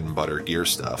really bread and butter gear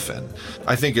stuff. And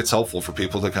I think it's helpful for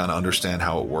people to kind of understand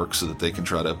how it works so that they can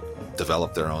try to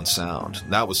develop their own sound.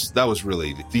 That was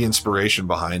really the inspiration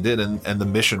behind it, and the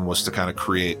mission was to kind of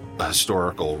create a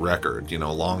historical record,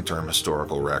 a long-term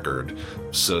historical record,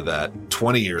 so that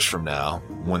 20 years from now,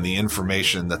 when the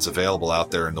information that's available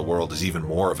out there in the world is even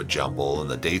more of a jumble, and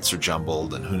the dates are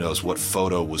jumbled, and who knows what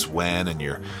photo was when, and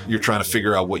you're trying to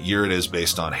figure out what year it is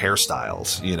based on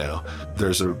hairstyles,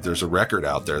 there's a record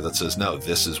out there that says, no,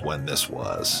 this is when this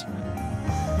was.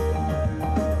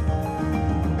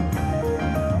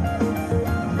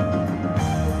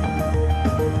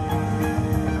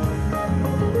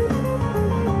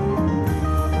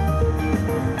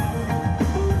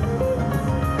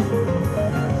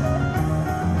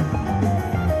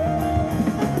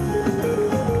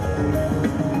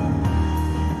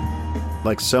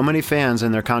 Like so many fans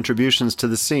and their contributions to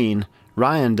the scene,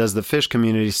 Ryan does the Phish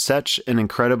community such an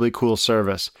incredibly cool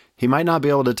service. He might not be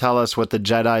able to tell us what the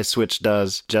Jedi Switch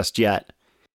does just yet,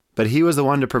 but he was the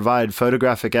one to provide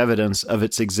photographic evidence of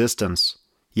its existence.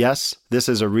 Yes, this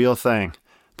is a real thing,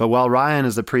 but while Ryan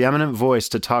is the preeminent voice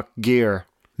to talk gear,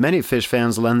 many Phish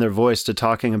fans lend their voice to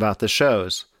talking about the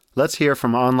shows. Let's hear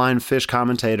from online Phish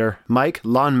commentator Mike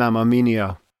Lawn Memo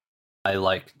Minio. I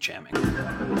like jamming.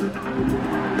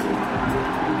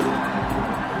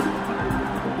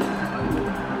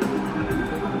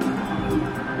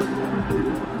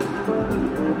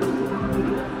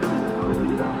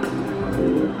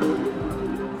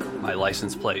 My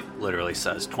license plate literally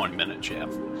says 20-minute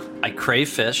jam. I crave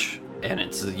Phish, and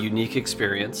it's a unique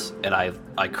experience, and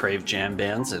I crave jam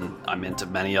bands, and I'm into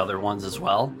many other ones as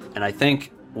well. And I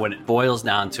think when it boils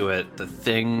down to it, the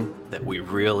thing that we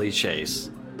really chase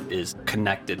is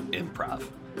connected improv.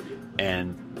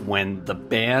 And when the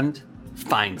band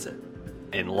finds it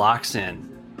and locks in,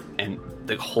 and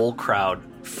the whole crowd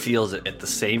feels it at the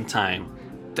same time,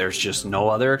 there's just no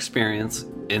other experience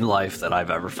in life that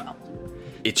I've ever found.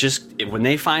 When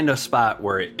they find a spot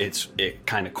where it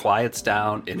kind of quiets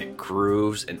down and it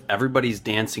grooves and everybody's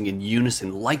dancing in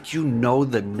unison like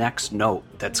the next note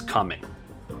that's coming,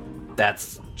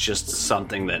 that's just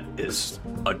something that is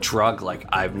a drug like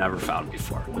I've never found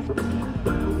before.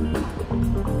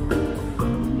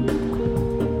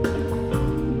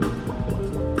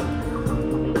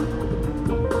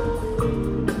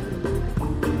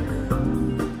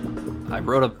 I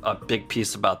wrote a big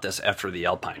piece about this after the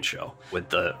Alpine show with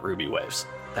the Ruby Waves.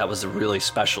 That was a really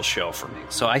special show for me.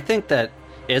 So I think that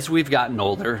as we've gotten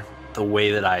older, the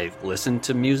way that I listen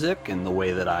to music and the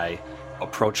way that I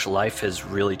approach life has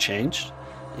really changed.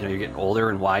 You're getting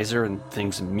older and wiser, and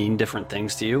things mean different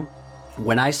things to you.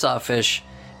 When I saw Phish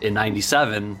in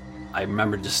 '97, I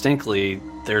remember distinctly,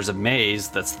 there's a Maze,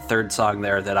 that's the third song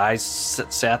there, that I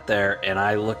sat there and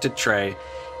I looked at Trey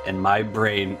and my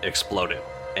brain exploded.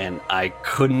 And I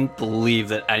couldn't believe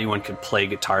that anyone could play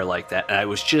guitar like that. And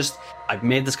I've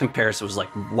made this comparison. It was like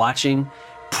watching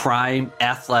prime,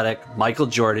 athletic Michael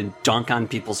Jordan dunk on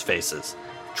people's faces.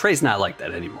 Trey's not like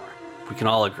that anymore. We can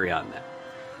all agree on that.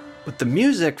 But the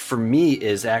music for me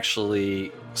is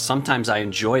actually, sometimes I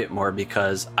enjoy it more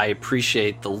because I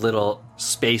appreciate the little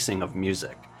spacing of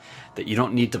music, that you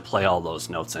don't need to play all those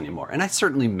notes anymore. And I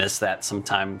certainly miss that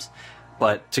sometimes.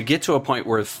 But to get to a point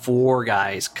where four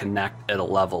guys connect at a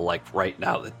level like right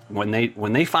now, that when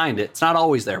they find it, it's not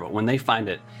always there, but when they find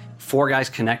it, four guys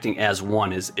connecting as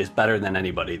one is better than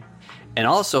anybody. And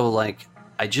also,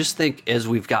 I just think as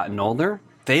we've gotten older,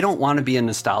 they don't want to be a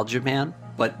nostalgia band,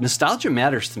 but nostalgia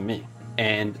matters to me.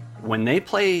 And when they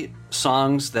play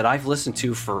songs that I've listened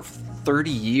to for 30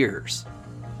 years,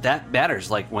 that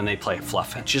matters. Like when they play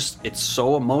Fluff, it's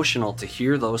so emotional to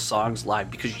hear those songs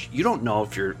live, because you don't know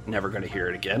if you're never going to hear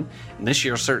it again. And this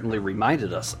year certainly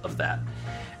reminded us of that.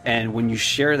 And when you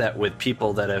share that with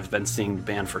people that have been seeing the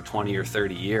band for 20 or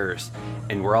 30 years,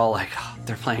 and we're all like, oh,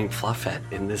 they're playing Fluffhead,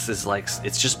 and this is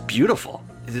it's just beautiful.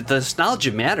 The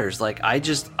nostalgia matters.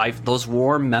 Those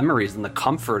warm memories and the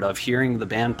comfort of hearing the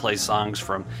band play songs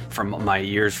from my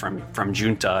years from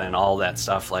Junta and all that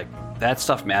stuff, that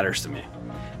stuff matters to me.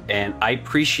 And I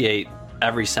appreciate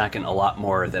every second a lot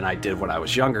more than I did when I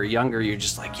was younger. You're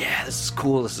just like, yeah, this is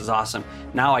cool, this is awesome.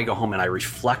 Now I go home and I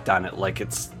reflect on it like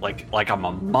it's like I'm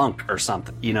a monk or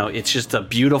something. It's just a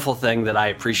beautiful thing that I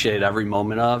appreciate every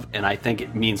moment of, and I think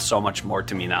it means so much more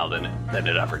to me now than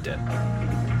it ever did.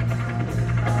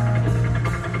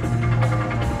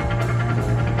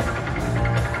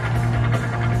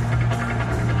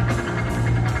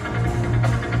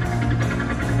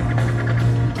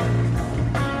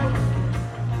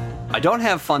 I don't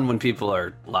have fun when people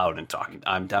are loud and talking.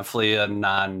 I'm definitely a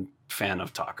non-fan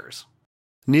of talkers.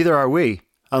 Neither are we,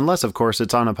 unless, of course,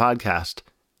 it's on a podcast.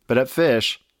 But at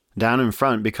Phish, down in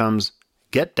front becomes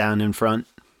get down in front.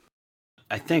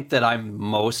 I think that I'm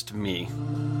most me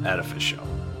at a fish show.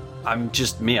 I'm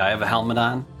just me. I have a helmet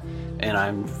on, and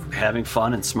I'm having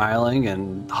fun and smiling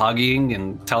and hugging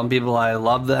and telling people I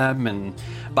love them and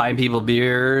buying people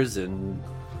beers and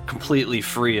completely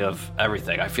free of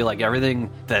everything. I feel like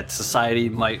everything that society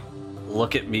might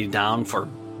look at me down for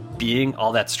being,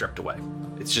 all that's stripped away.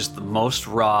 It's just the most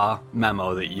raw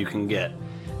memo that you can get.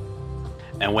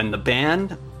 And when the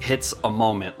band hits a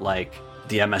moment like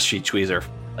the MSG Tweezer,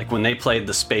 like when they played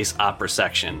the space opera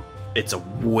section, it's a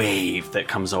wave that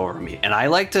comes over me. And I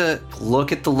like to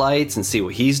look at the lights and see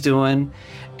what he's doing.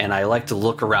 And I like to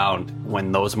look around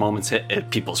when those moments hit at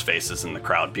people's faces in the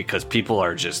crowd, because people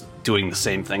are just doing the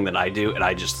same thing that I do. And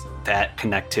that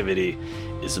connectivity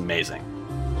is amazing.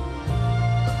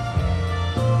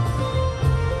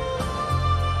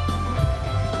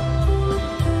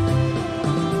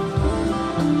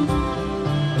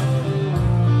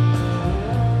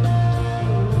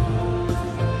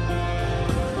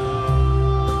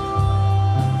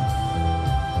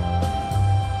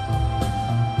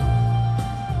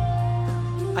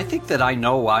 I think that I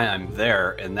know why I'm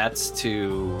there, and that's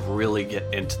to really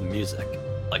get into the music.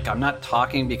 Like, I'm not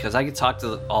talking because I can talk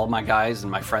to all my guys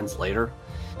and my friends later.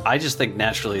 I just think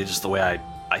naturally, just the way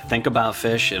I think about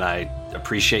Fish and I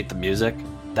appreciate the music.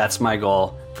 That's my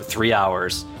goal for 3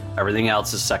 hours. Everything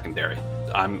else is secondary.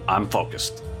 I'm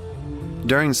focused.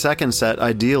 During second set,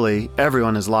 ideally,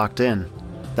 everyone is locked in.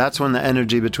 That's when the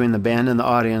energy between the band and the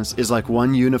audience is like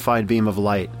one unified beam of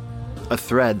light. A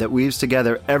thread that weaves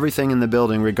together everything in the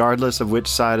building regardless of which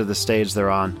side of the stage they're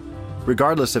on.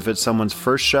 Regardless if it's someone's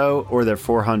first show or their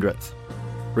 400th.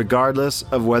 Regardless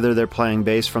of whether they're playing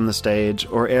bass from the stage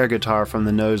or air guitar from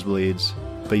the nosebleeds.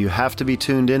 But you have to be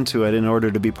tuned into it in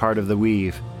order to be part of the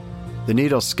weave. The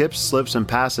needle skips, slips, and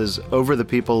passes over the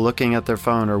people looking at their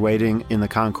phone or waiting in the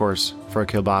concourse for a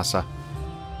kielbasa.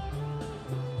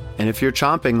 And if you're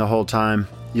chomping the whole time,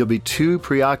 you'll be too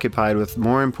preoccupied with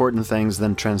more important things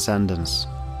than transcendence.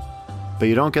 But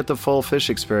you don't get the full Fish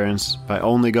experience by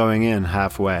only going in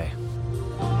halfway.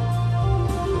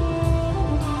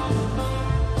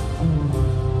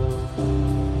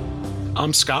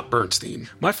 I'm Scott Bernstein.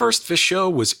 My first Fish show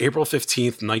was April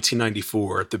 15th,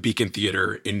 1994 at the Beacon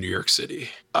Theater in New York City.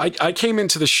 I came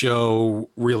into the show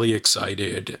really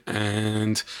excited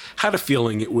and had a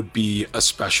feeling it would be a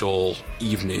special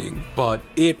evening, but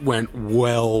it went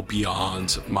well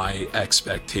beyond my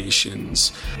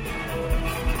expectations.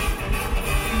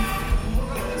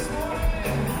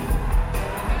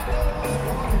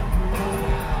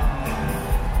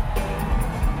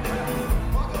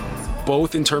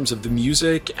 Both in terms of the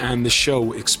music and the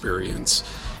show experience.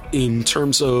 In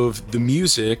terms of the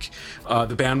music,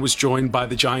 the band was joined by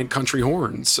the Giant Country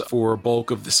Horns for a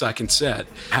bulk of the second set.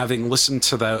 Having listened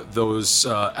to those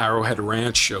Arrowhead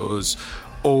Ranch shows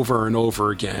over and over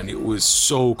again, it was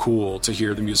so cool to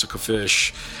hear the music of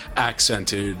Fish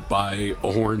accented by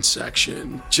a horn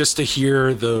section. Just to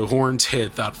hear the horns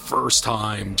hit that first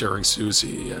time during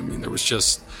Susie, I mean, there was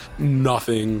just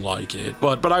nothing like it.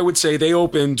 But I would say they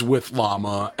opened with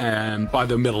Llama, and by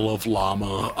the middle of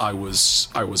Llama, I was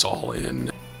all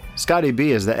in. Scotty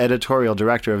B is the editorial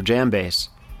director of Jambase,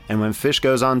 and when Fish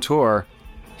goes on tour,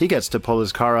 he gets to pull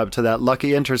his car up to that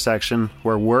lucky intersection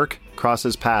where work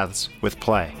crosses paths with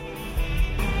play.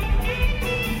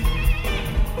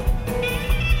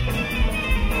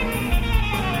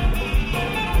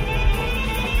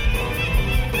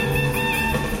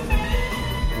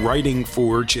 Writing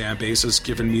for Jambase has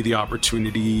given me the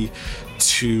opportunity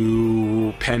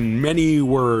to pen many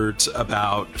words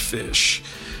about Fish.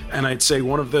 And I'd say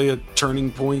one of the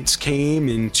turning points came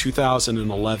in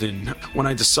 2011 when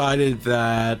I decided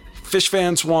that Fish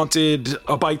fans wanted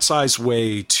a bite-sized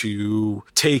way to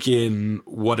take in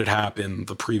what had happened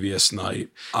the previous night.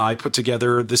 I put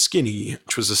together The Skinny,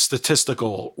 which was a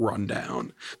statistical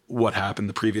rundown. What happened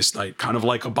the previous night, kind of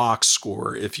like a box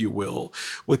score, if you will,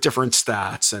 with different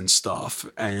stats and stuff.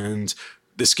 And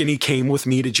The Skinny came with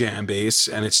me to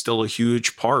Jambase, and it's still a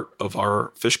huge part of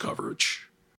our Fish coverage.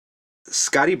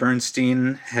 Scotty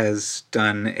Bernstein has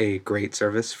done a great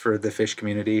service for the Fish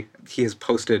community. He has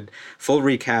posted full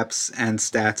recaps and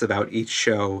stats about each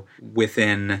show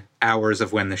within hours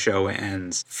of when the show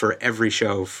ends for every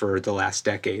show for the last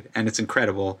decade. And it's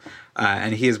incredible.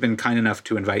 And he has been kind enough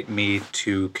to invite me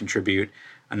to contribute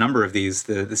a number of these,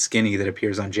 the Skinny that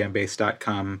appears on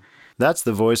jambase.com. That's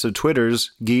the voice of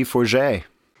Twitter's Guy Forget.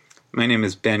 My name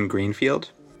is Ben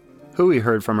Greenfield. Who we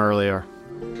heard from earlier.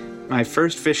 My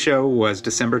first Fish show was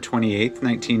December 28th,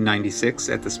 1996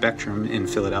 at the Spectrum in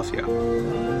Philadelphia.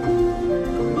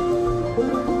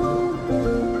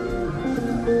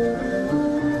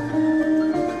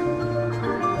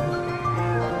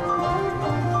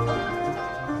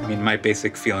 my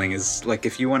basic feeling is, like,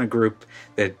 if you want a group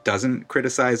that doesn't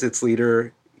criticize its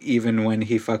leader even when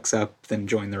he fucks up, then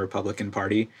join the Republican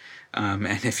Party.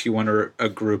 And if you want a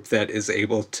group that is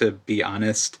able to be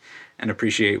honest and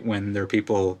appreciate when their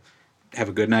people have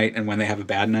a good night and when they have a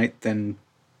bad night, then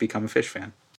become a Phish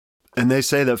fan. And they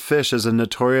say that Phish is a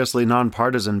notoriously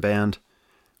nonpartisan band.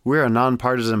 We're a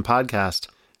nonpartisan podcast.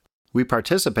 We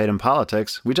participate in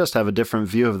politics. We just have a different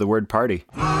view of the word party.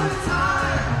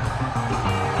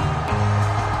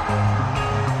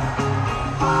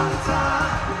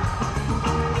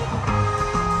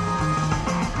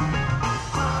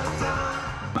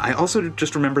 I also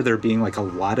just remember there being like a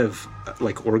lot of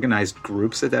like organized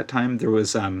groups at that time. There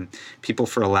was People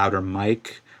for a Louder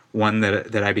Mic. One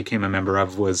that I became a member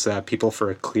of was People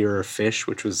for a Clearer Phish,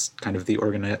 which was kind of the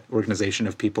organization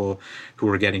of people who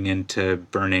were getting into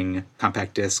burning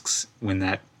compact discs when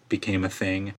that became a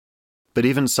thing. But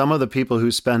even some of the people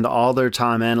who spend all their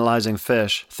time analyzing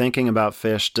Phish, thinking about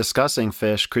Phish, discussing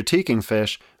Phish, critiquing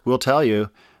Phish, will tell you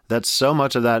that so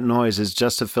much of that noise is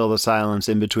just to fill the silence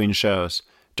in between shows.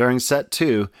 During set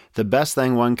 2, the best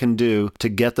thing one can do to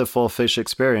get the full Phish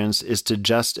experience is to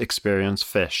just experience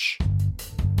Phish.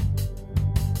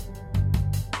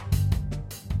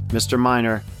 Mr.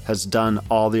 Miner has done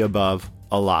all the above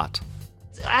a lot.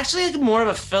 Actually, it's more of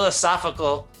a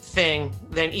philosophical thing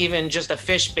than even just a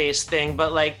Phish-based thing.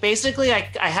 But like, basically,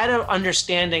 I had an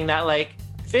understanding that like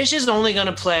Phish is only going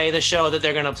to play the show that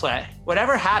they're going to play.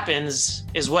 Whatever happens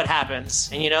is what happens.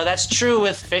 And, you know, that's true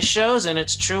with Phish shows and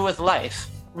it's true with life.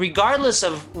 Regardless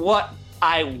of what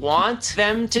I want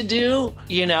them to do,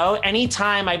 you know,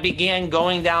 anytime I began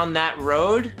going down that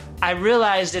road, I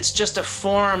realized it's just a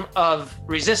form of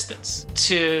resistance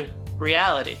to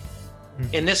reality.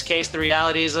 In this case, the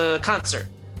reality is a concert.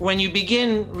 When you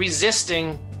begin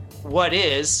resisting what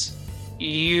is,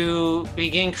 you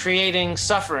begin creating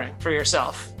suffering for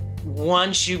yourself.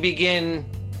 Once you begin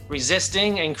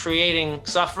resisting and creating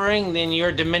suffering, then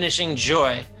you're diminishing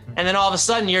joy. And then all of a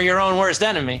sudden, you're your own worst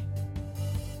enemy.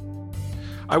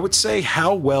 I would say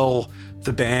how well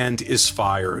the band is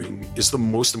firing is the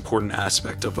most important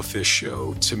aspect of a Phish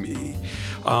show to me.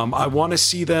 I want to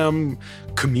see them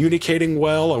communicating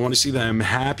well. I want to see them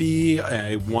happy.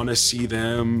 I want to see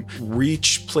them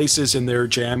reach places in their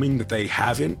jamming that they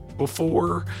haven't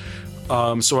before.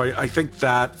 So I think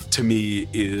that, to me,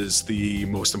 is the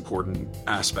most important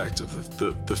aspect of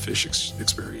the Phish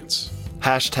experience.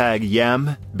 Hashtag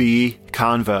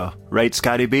YemBConvo. Right,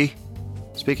 Scotty B?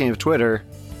 Speaking of Twitter,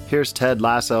 here's Ted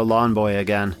Lasso Lawn Boy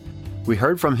again. We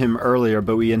heard from him earlier,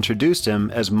 but we introduced him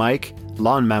as Mike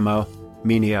Lawn Memo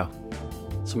Minio.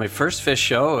 So my first Phish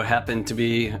show happened to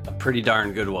be a pretty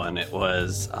darn good one. It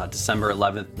was December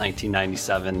 11th,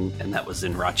 1997, and that was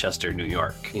in Rochester, New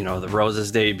York. You know, the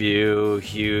Roses debut,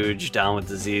 huge, Down with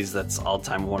Disease, that's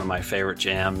all-time one of my favorite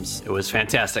jams. It was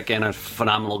fantastic, and a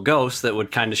phenomenal ghost that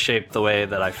would kind of shape the way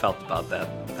that I felt about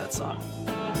that song.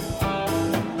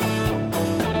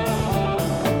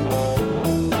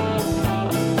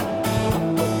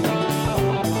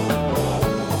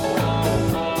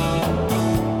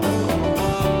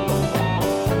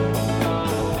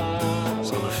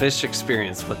 Phish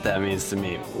experience, what that means to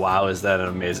me. Wow, is that an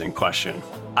amazing question.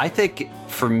 I think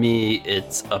for me,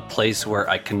 it's a place where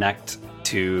I connect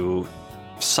to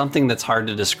something that's hard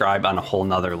to describe on a whole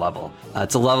nother level.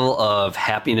 It's a level of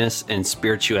happiness and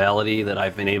spirituality that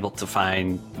I've been able to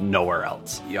find nowhere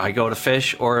else. I go to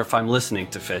Phish, or if I'm listening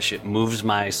to Phish, it moves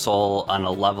my soul on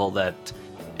a level that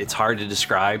it's hard to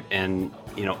describe. And,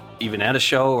 you know, even at a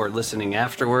show or listening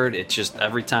afterward, it's just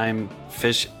every time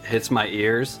Phish hits my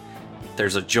ears,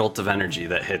 there's a jolt of energy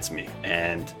that hits me,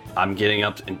 and I'm getting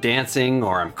up and dancing,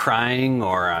 or I'm crying,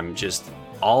 or I'm just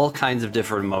all kinds of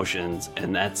different emotions,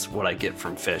 and that's what I get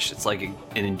from Phish. It's like an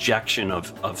injection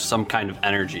of some kind of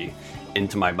energy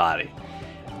into my body.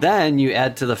 Then you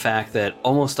add to the fact that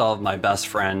almost all of my best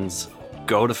friends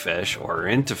go to Phish or are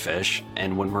into Phish,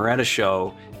 and when we're at a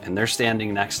show and they're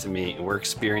standing next to me and we're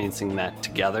experiencing that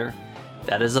together,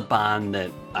 that is a bond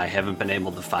that I haven't been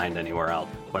able to find anywhere else.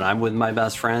 When I'm with my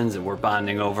best friends and we're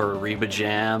bonding over a Reba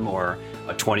jam or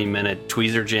a 20-minute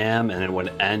Tweezer jam, and then when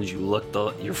it ends, you look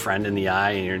your friend in the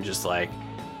eye and you're just like,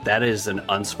 that is an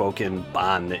unspoken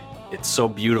bond. It's so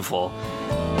beautiful.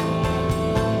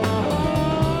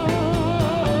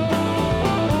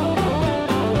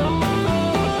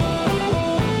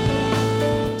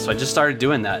 So I just started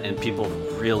doing that, and people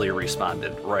really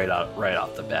responded right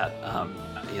off the bat.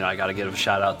 I got to give a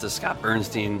shout out to Scott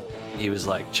Bernstein. He was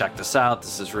like, check this out.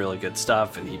 This is really good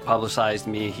stuff. And he publicized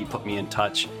me. He put me in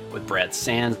touch with Brad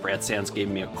Sands. Brad Sands gave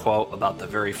me a quote about the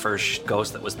very first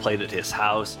Ghost that was played at his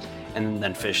house. And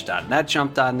then Fish.net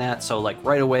jumped on that. So like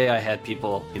right away I had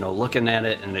people, looking at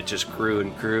it, and it just grew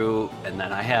and grew. And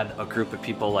then I had a group of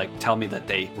people like tell me that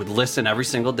they would listen every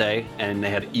single day, and they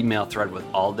had an email thread with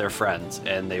all their friends,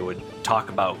 and they would talk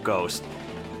about Ghost,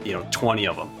 20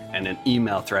 of them, and an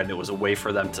email thread. It was a way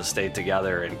for them to stay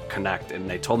together and connect. And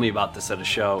they told me about this at a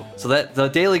show. So that the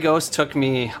Daily Ghost took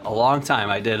me a long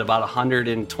time. I did about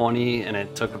 120, and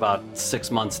it took about 6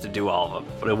 months to do all of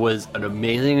them. But it was an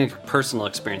amazing personal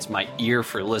experience. My ear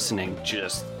for listening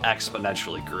just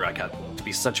exponentially grew. I got to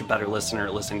be such a better listener,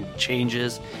 listening to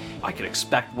changes. I could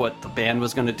expect what the band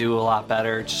was going to do a lot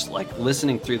better, just like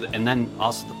listening through and then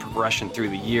also the progression through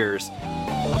the years.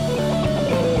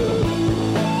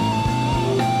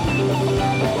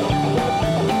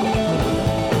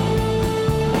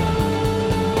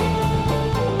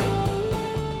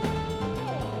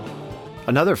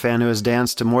 Another fan who has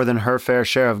danced to more than her fair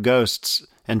share of Ghosts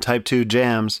and Type 2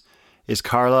 jams is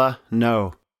Carla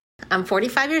No. I'm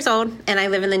 45 years old, and I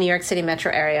live in the New York City metro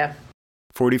area.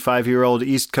 45-year-old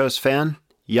East Coast fan?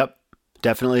 Yep,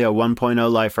 definitely a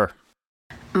 1.0 lifer.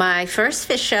 My first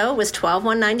Fish show was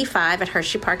 12/1/95 at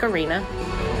Hershey Park Arena.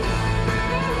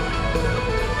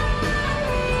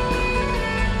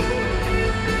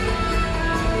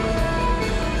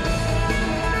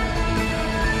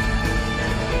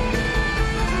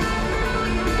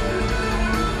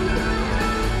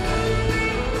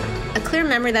 Clear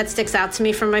memory that sticks out to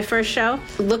me from my first show,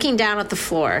 looking down at the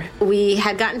floor. We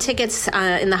had gotten tickets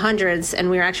in the hundreds, and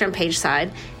we were actually on page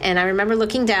side, and I remember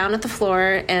looking down at the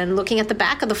floor and looking at the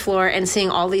back of the floor and seeing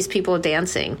all these people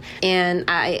dancing, and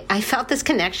I felt this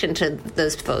connection to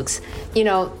those folks.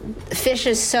 Fish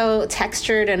is so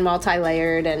textured and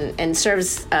multi-layered and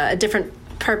serves a different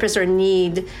purpose or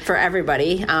need for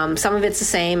everybody. Some of it's the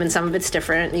same and some of it's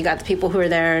different. You got the people who are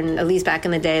there, and at least back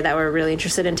in the day, that were really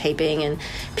interested in taping, and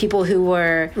people who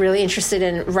were really interested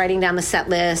in writing down the set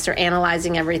list or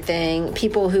analyzing everything,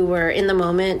 people who were in the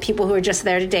moment, people who were just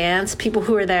there to dance, people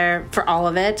who were there for all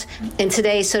of it. In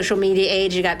today's social media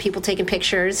age, you got people taking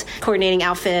pictures, coordinating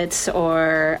outfits,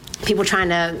 or people trying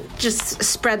to just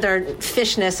spread their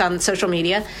fishness on social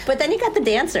media. But then you got the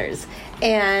dancers.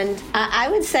 And I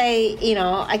would say,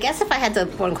 I guess if I had to,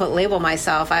 quote unquote, label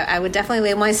myself, I would definitely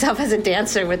label myself as a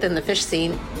dancer within the Fish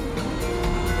scene.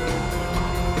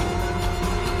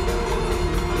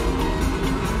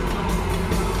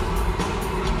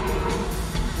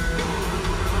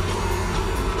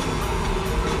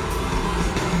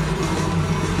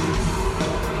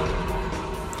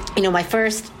 My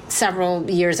first several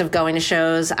years of going to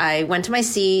shows, I went to my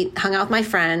seat, hung out with my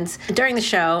friends during the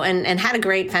show, and had a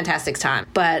great, fantastic time.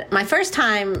 But my first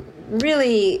time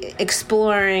really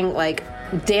exploring,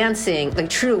 dancing,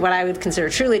 what I would consider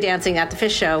truly dancing at the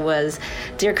Fish show was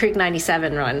Deer Creek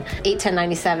 97 run,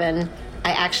 8/10/97.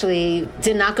 I actually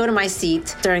did not go to my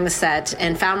seat during the set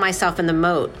and found myself in the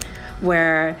moat,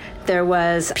 where there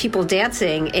was people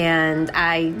dancing, and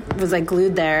I was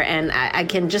glued there. And I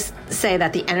can just say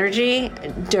that the energy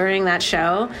during that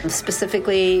show,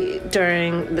 specifically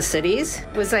during the cities,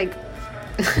 was I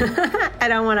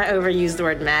don't want to overuse the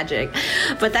word magic,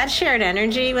 but that shared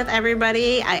energy with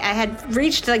everybody. I had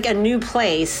reached a new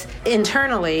place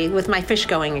internally with my fish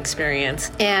going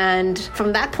experience. And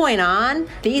from that point on,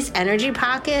 these energy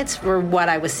pockets were what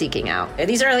I was seeking out.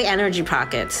 These early energy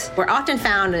pockets were often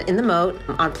found in the moat,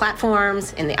 on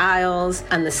platforms, in the aisles,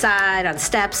 on the side, on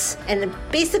steps, and it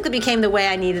basically became the way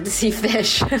I needed to see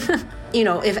fish.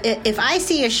 If I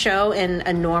see a show in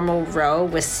a normal row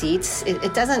with seats,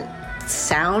 it doesn't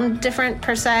sound different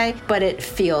per se, but it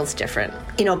feels different.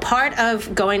 Part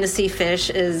of going to see fish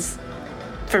is,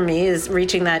 for me, is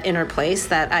reaching that inner place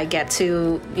that I get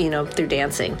to, through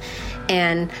dancing.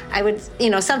 And I would,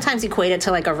 sometimes equate it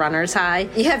to a runner's high.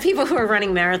 You have people who are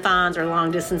running marathons or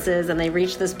long distances, and they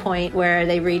reach this point where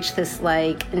they reach this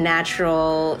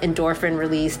natural endorphin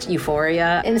released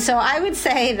euphoria. And so I would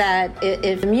say that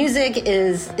if music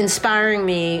is inspiring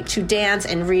me to dance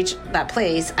and reach that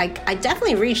place, I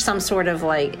definitely reach some sort of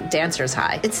dancer's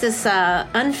high. It's this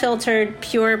unfiltered,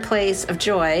 pure place of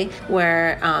joy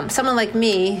where someone like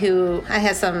me, who I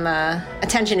have some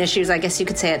attention issues, I guess you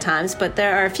could say at times, but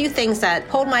there are a few things that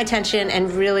hold my attention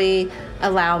and really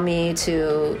allow me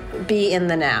to be in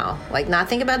the now. Not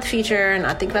think about the future,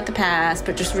 not think about the past,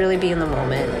 but just really be in the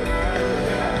moment.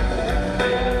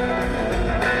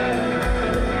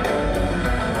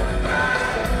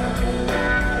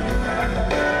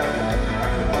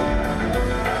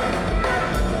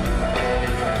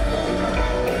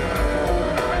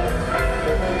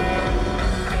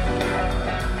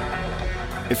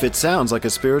 If it sounds like a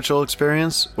spiritual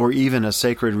experience or even a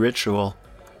sacred ritual,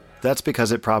 that's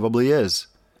because it probably is.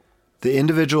 The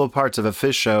individual parts of a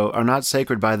Phish show are not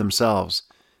sacred by themselves,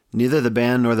 neither the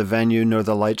band nor the venue nor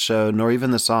the light show nor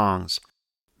even the songs.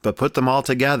 But put them all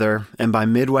together, and by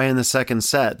midway in the second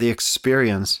set, the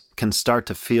experience can start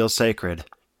to feel sacred.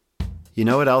 You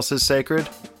know what else is sacred?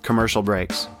 Commercial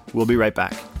breaks. We'll be right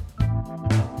back.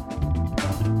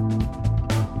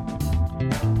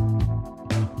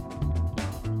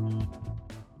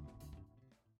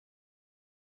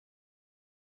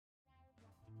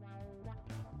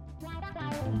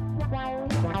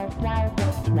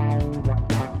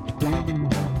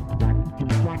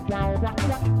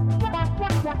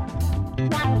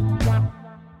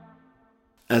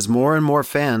 As more and more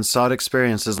fans sought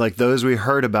experiences like those we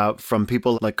heard about from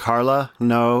people like Carla,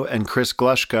 No, and Chris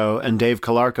Glushko and Dave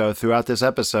Kolarko throughout this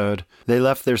episode, they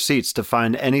left their seats to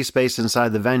find any space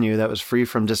inside the venue that was free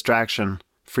from distraction,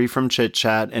 free from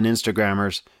chit-chat and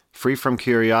Instagrammers, free from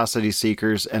curiosity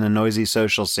seekers and a noisy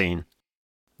social scene.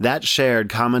 That shared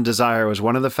common desire was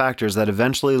one of the factors that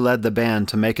eventually led the band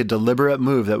to make a deliberate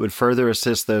move that would further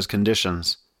assist those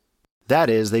conditions. That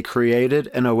is, they created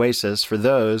an oasis for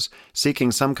those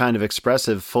seeking some kind of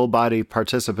expressive, full-body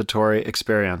participatory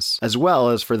experience, as well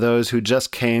as for those who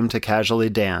just came to casually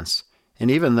dance, and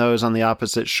even those on the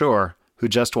opposite shore who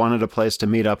just wanted a place to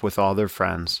meet up with all their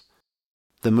friends.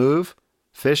 The move?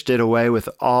 Phish did away with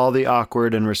all the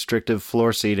awkward and restrictive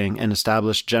floor seating and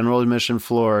established general admission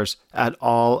floors at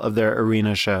all of their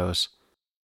arena shows.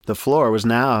 The floor was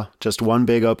now just one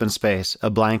big open space, a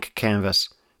blank canvas.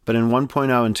 But in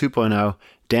 1.0 and 2.0,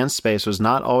 dance space was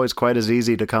not always quite as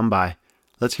easy to come by.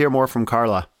 Let's hear more from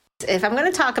Carla. If I'm going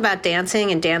to talk about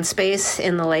dancing and dance space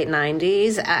in the late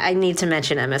 90s, I need to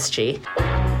mention MSG.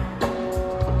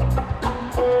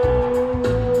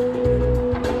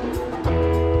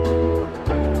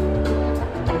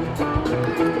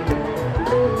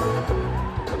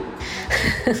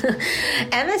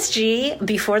 MSG,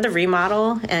 before the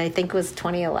remodel, and I think it was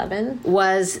 2011,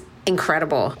 was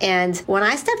incredible. And when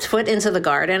I stepped foot into the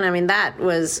garden, I mean, that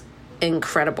was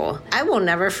incredible. I will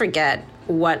never forget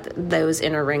what those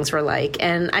inner rings were like.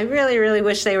 And I really, really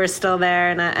wish they were still there.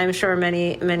 And I'm sure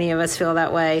many of us feel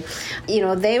that way. You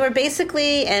know, they were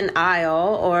basically an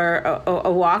aisle or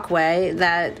a walkway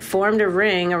that formed a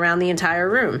ring around the entire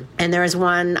room. And there was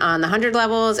one on the 100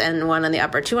 levels and one on the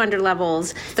upper 200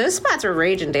 levels. Those spots were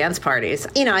rage and dance parties.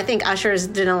 You know, I think ushers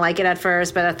didn't like it at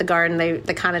first, but at the garden, they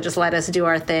kind of just let us do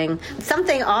our thing.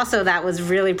 Something also that was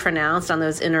really pronounced on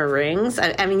those inner rings.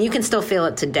 I mean, you can still feel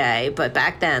it today, but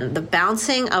back then, the bouncing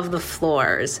of the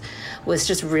floors was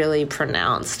just really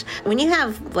pronounced. When you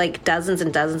have like dozens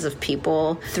and dozens of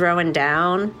people throwing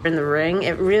down in the ring,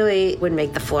 it really would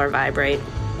make the floor vibrate.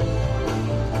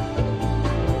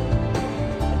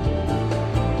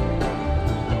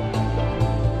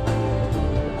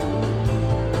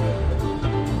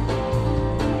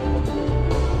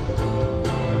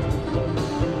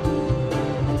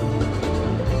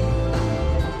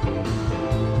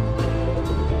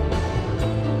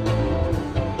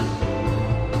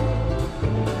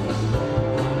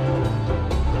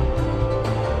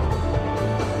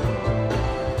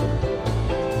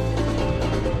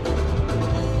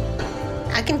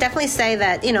 Definitely say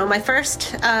that, you know, my first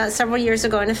several years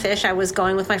ago into Phish, I was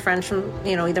going with my friends from,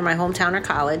 you know, either my hometown or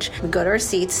college. We'd go to our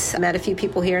seats, met a few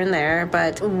people here and there.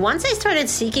 But once I started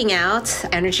seeking out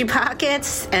energy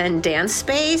pockets and dance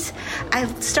space, I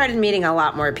started meeting a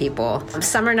lot more people.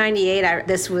 Summer 98,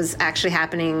 this was actually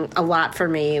happening a lot for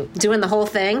me, doing the whole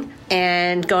thing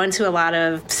and going to a lot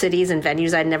of cities and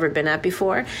venues I'd never been at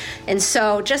before. And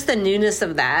so just the newness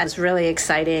of that is really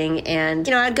exciting. And,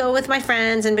 you know, I'd go with my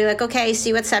friends and be like, okay, see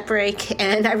you at set break.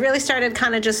 And I really started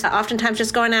kind of just oftentimes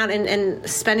just going out and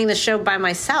spending the show by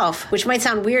myself, which might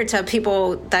sound weird to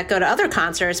people that go to other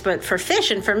concerts, but for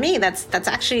Phish and for me, that's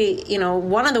actually, you know,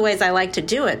 one of the ways I like to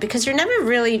do it, because you're never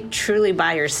really truly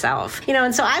by yourself, you know.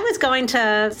 And so I was going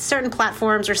to certain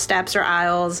platforms or steps or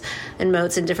aisles and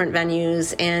moats in different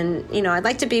venues, and, you know, I'd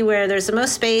like to be where there's the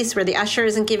most space, where the usher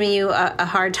isn't giving you a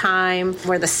hard time,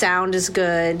 where the sound is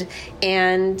good,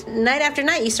 and night after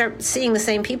night you start seeing the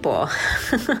same people.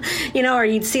 You know, or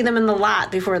you'd see them in the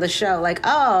lot before the show, like,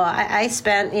 oh, I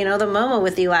spent, you know, the MoMA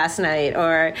with you last night,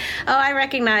 or, oh, I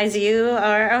recognize you,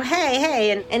 or, oh,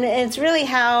 hey. And it's really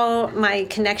how my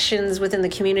connections within the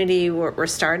community were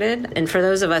started. And for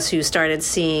those of us who started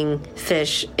seeing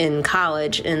Phish in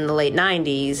college in the late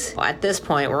 90s, at this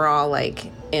point, we're all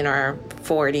like in our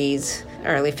 40s,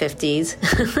 early 50s,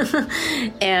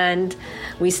 and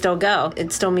we still go.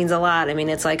 It still means a lot. I mean,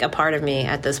 it's like a part of me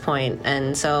at this point.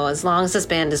 And so as long as this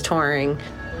band is touring,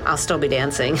 I'll still be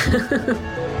dancing.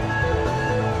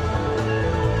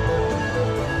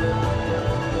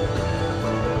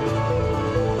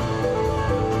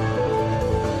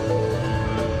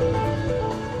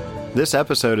 This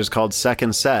episode is called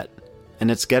Second Set,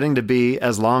 and it's getting to be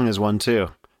as long as one too.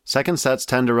 Second sets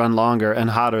tend to run longer and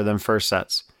hotter than first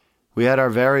sets. We had our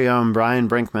very own Brian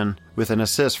Brinkman, with an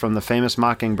assist from the famous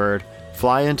Mockingbird,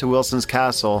 fly into Wilson's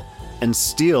castle and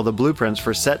steal the blueprints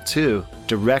for Set 2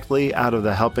 directly out of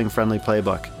the Helping Friendly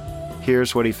playbook.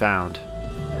 Here's what he found.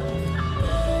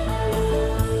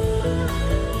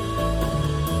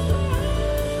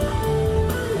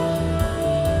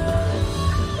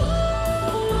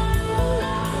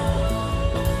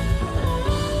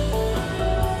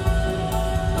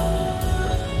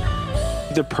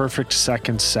 The perfect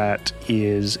second set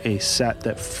is a set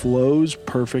that flows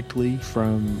perfectly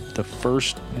from the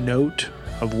first note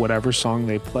of whatever song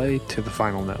they play to the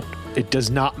final note. It does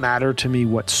not matter to me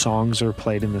what songs are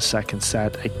played in the second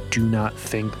set. I do not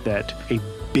think that a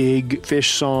big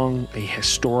Fish song, a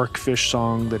historic Fish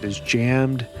song that is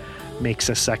jammed, makes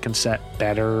a second set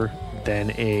better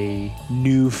than a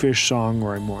new Fish song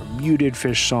or a more muted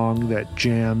Fish song that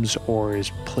jams or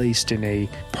is placed in a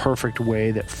perfect way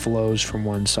that flows from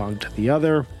one song to the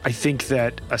other. I think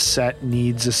that a set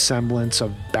needs a semblance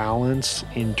of balance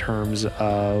in terms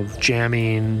of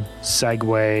jamming,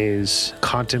 segues,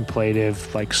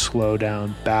 contemplative, like slow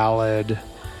down ballad,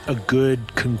 a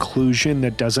good conclusion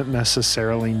that doesn't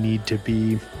necessarily need to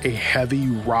be a heavy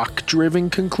rock-driven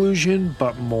conclusion,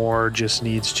 but more just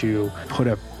needs to put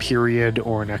a period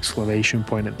or an exclamation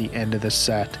point at the end of the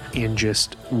set in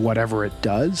just whatever it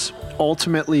does.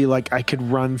 Ultimately, like, I could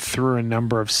run through a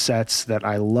number of sets that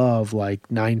I love,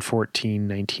 like 914,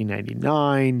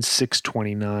 1999,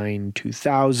 629,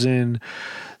 2000,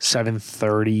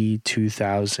 730,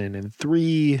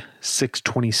 2003,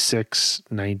 626,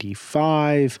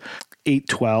 95,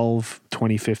 812,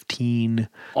 2015.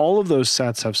 All of those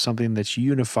sets have something that's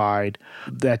unified,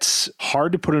 that's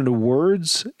hard to put into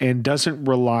words, and doesn't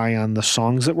rely on the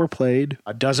songs that were played,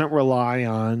 doesn't rely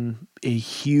on a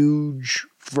huge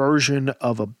version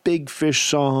of a big Fish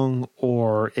song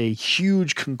or a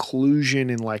huge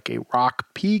conclusion in like a rock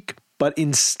peak. But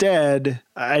instead,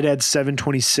 I'd add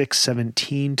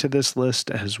 72617 to this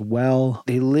list as well.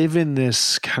 They live in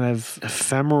this kind of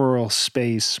ephemeral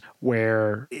space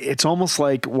where it's almost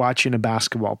like watching a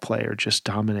basketball player just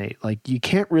dominate. Like, you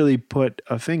can't really put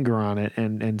a finger on it,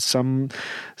 and some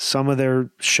of their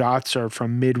shots are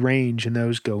from mid-range and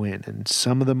those go in. And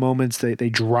some of the moments they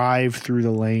drive through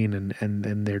the lane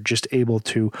and they're just able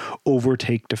to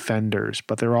overtake defenders.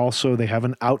 But they have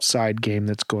an outside game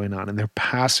that's going on, and their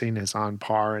passing is on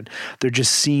par, and they're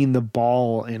just seeing the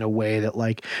ball in a way that,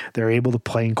 like, they're able to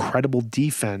play incredible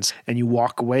defense, and you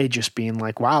walk away just being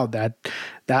like, wow, that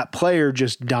player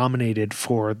just dominated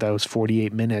for those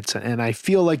 48 minutes. And I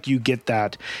feel like you get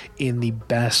that in the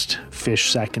best Fish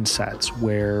second sets,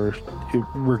 where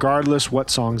regardless what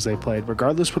songs they played,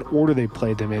 regardless what order they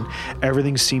played them in,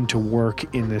 everything seemed to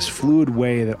work in this fluid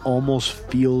way that almost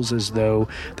feels as though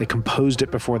they composed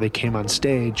it before they came on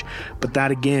stage. But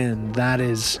that, again, that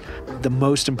is the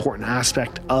most important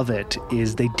aspect of it,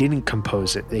 is they didn't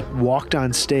compose it. They walked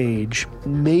on stage,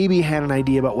 maybe had an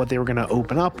idea about what they were going to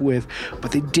open up with,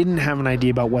 but they didn't have an idea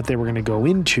about what they were going to go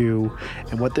into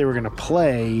and what they were going to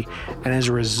play. And as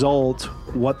a result,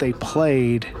 what they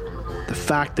played, the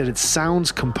fact that it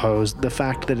sounds composed, the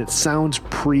fact that it sounds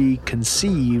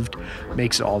preconceived,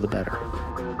 makes it all the better.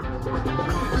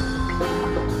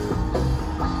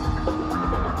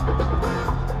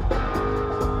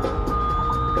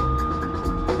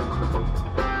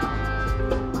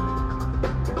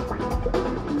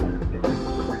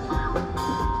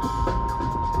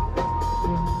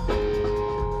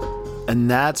 And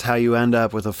that's how you end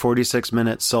up with a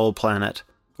 46-minute Soul Planet,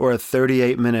 or a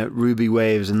 38-minute Ruby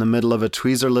Waves in the middle of a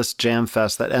tweezerless jam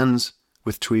fest that ends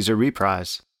with Tweezer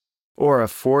Reprise, or a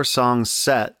 4-song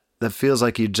set that feels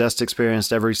like you just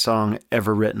experienced every song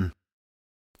ever written,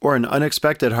 or an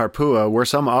unexpected Harpua where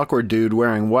some awkward dude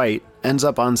wearing white ends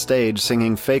up on stage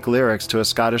singing fake lyrics to a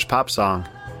Scottish pop song.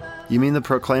 You mean the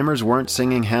Proclaimers weren't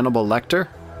singing Hannibal Lecter?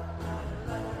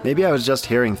 Maybe I was just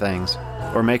hearing things,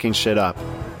 or making shit up.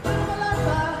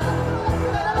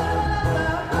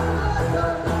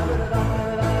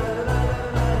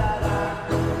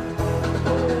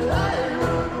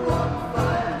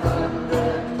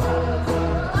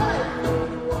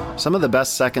 Some of the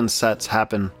best second sets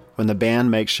happen when the band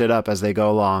makes shit up as they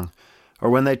go along, or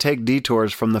when they take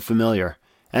detours from the familiar,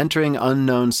 entering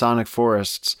unknown sonic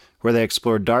forests where they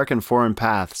explore dark and foreign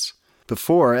paths,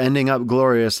 before ending up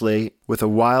gloriously with a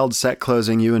wild set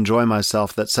closing You Enjoy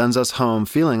Myself that sends us home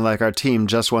feeling like our team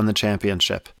just won the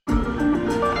championship.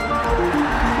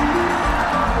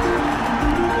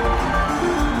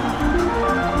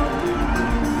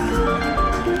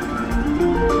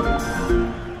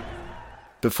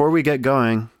 Before we get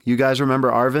going, you guys remember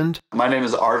Arvind? My name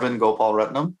is Arvind Gopal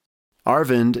Ratnam.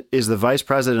 Arvind is the Vice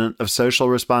President of Social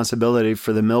Responsibility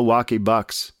for the Milwaukee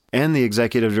Bucks and the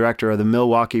Executive Director of the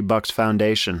Milwaukee Bucks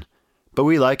Foundation. But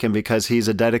we like him because he's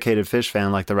a dedicated Phish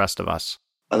fan like the rest of us.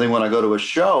 I think when I go to a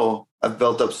show, I've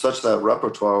built up such that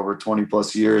repertoire over 20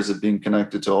 plus years of being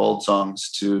connected to old songs,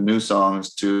 to new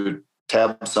songs, to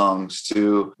tab songs,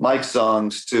 to Mike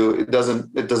songs, to it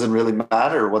doesn't really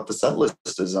matter what the set list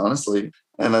is, honestly.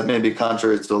 And that may be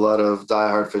contrary to a lot of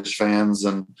diehard Phish fans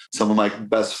and some of my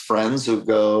best friends who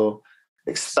go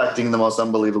expecting the most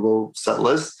unbelievable set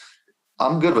list.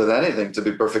 I'm good with anything, to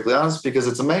be perfectly honest, because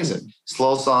it's amazing.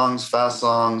 Slow songs, fast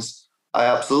songs. I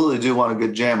absolutely do want a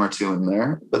good jam or two in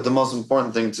there. But the most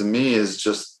important thing to me is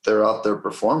just they're out there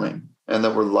performing and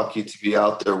that we're lucky to be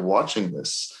out there watching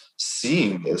this,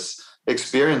 seeing this,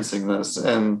 experiencing this,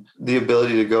 and the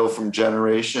ability to go from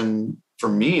generation, for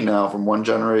me now, from one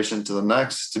generation to the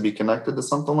next, to be connected to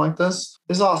something like this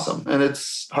is awesome. And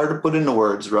it's hard to put into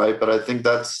words, right? But I think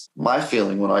that's my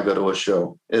feeling when I go to a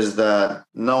show, is that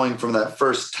knowing from that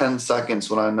first 10 seconds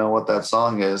when I know what that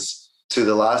song is to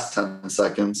the last 10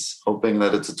 seconds, hoping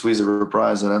that it's a Tweezer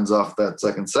reprise that ends off that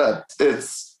second set.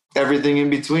 It's everything in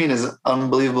between is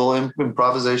unbelievable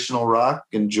improvisational rock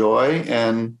and joy,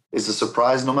 and is a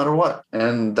surprise no matter what.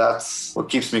 And that's what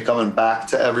keeps me coming back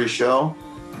to every show.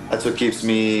 That's what keeps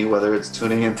me, whether it's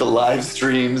tuning into live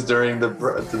streams during the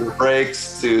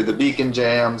breaks, to the Beacon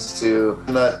jams, to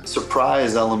that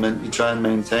surprise element you try and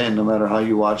maintain no matter how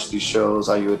you watch these shows,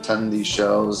 how you attend these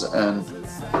shows, and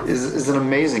is an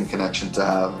amazing connection to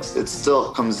have. It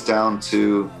still comes down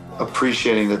to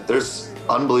appreciating that there's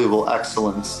unbelievable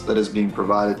excellence that is being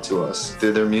provided to us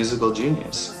through their musical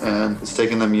genius. And it's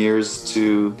taken them years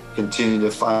to continue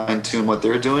to fine-tune what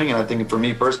they're doing. And I think for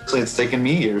me personally, it's taken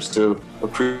me years to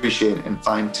appreciate and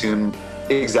fine-tune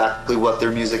exactly what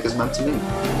their music is meant to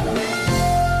be.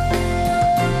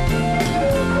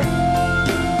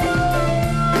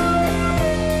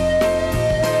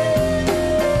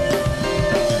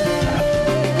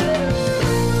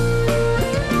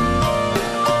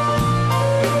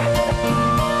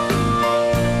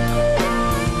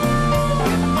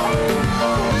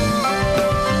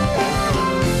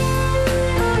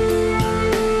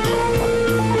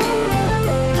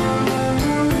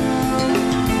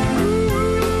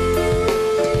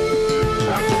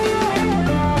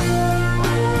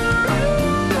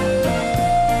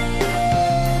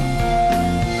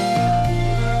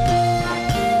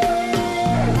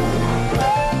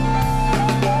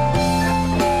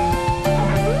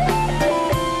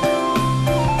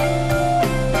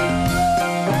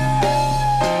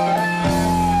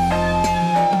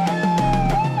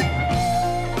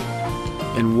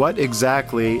 What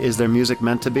exactly is their music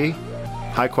meant to be?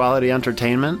 High quality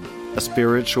entertainment? A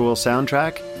spiritual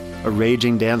soundtrack? A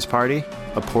raging dance party?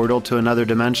 A portal to another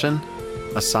dimension?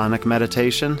 A sonic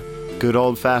meditation? Good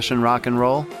old fashioned rock and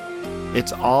roll?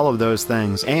 It's all of those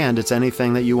things, and it's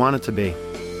anything that you want it to be.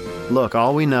 Look,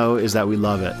 all we know is that we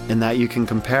love it, and that you can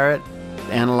compare it,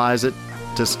 analyze it,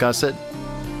 discuss it,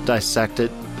 dissect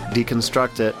it,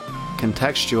 deconstruct it,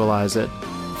 contextualize it,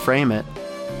 frame it,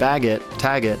 bag it,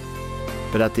 tag it,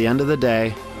 but at the end of the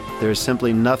day, there is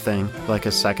simply nothing like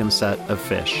a second set of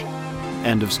Phish.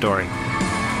 End of story.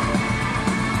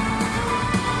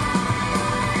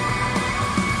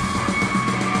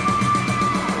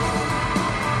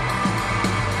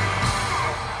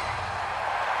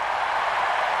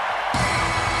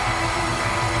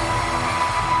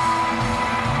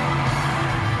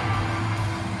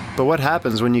 But what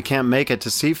happens when you can't make it to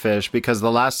see Phish because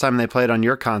the last time they played on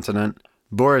your continent,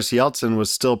 Boris Yeltsin was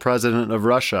still president of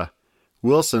Russia,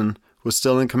 Wilson was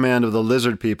still in command of the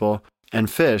Lizard People, and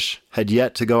Phish had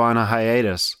yet to go on a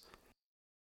hiatus.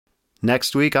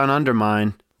 Next week on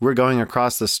Undermine, we're going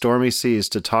across the stormy seas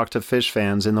to talk to Phish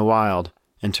fans in the wild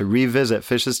and to revisit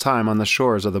Phish's time on the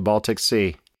shores of the Baltic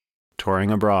Sea,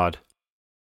 touring abroad.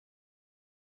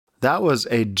 That was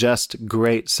a just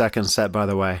great second set, by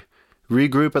the way.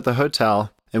 Regroup at the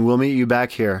hotel, and we'll meet you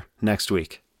back here next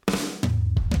week.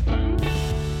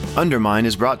 Undermine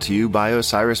is brought to you by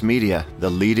Osiris Media, the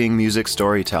leading music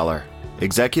storyteller.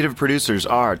 Executive producers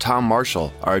are Tom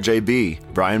Marshall,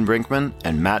 RJB, Brian Brinkman,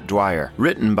 and Matt Dwyer.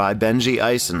 Written by Benji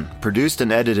Eisen, produced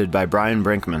and edited by Brian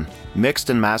Brinkman, mixed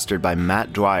and mastered by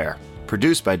Matt Dwyer.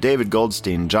 Produced by David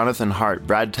Goldstein, Jonathan Hart,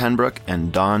 Brad Tenbrook,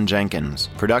 and Don Jenkins.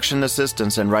 Production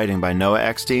assistance and writing by Noah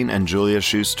Eckstein and Julia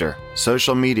Schuster.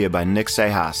 Social media by Nick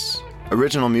Sejas.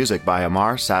 Original music by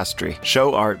Amar Sastry.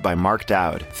 Show art by Mark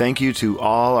Dowd. Thank you to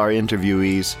all our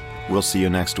interviewees. We'll see you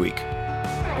next week.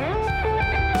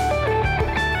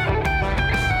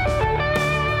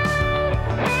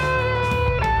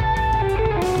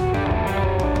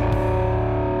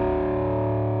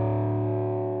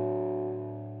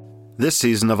 This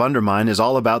season of Undermine is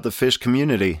all about the Phish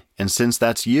community, and since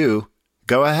that's you,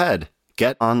 go ahead,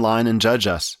 get online and judge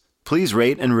us. Please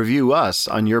rate and review us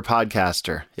on your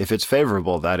podcaster, if it's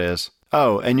favorable, that is.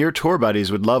 Oh, and your tour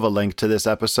buddies would love a link to this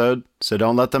episode, so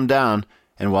don't let them down.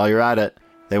 And while you're at it,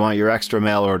 they want your extra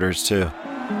mail orders too.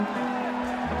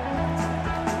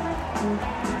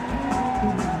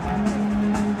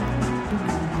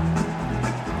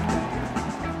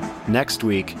 Next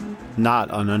week,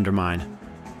 not on Undermine.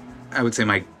 I would say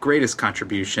my greatest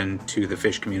contribution to the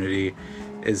Phish community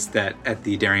is that at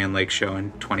the Darien Lake show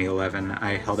in 2011,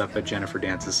 I held up a Jennifer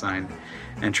Dances sign,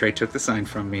 and Trey took the sign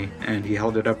from me, and he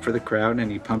held it up for the crowd, and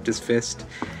he pumped his fist,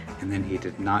 and then he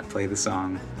did not play the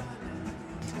song.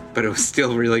 But it was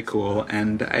still really cool,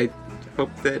 and I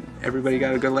hope that everybody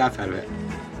got a good laugh out of it.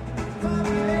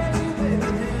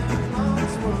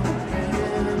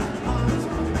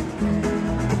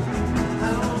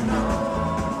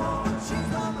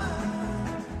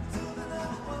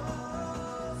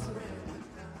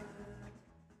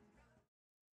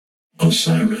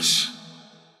 Osiris.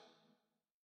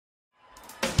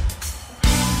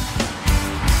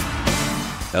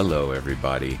 Hello,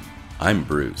 everybody. I'm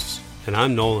Bruce. And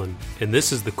I'm Nolan, and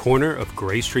this is the Corner of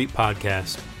Gray Street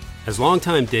podcast. As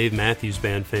longtime Dave Matthews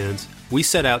Band fans, we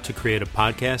set out to create a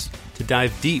podcast to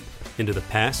dive deep into the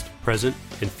past, present,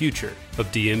 and future of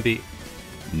DMB.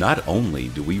 Not only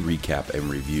do we recap and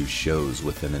review shows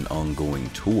within an ongoing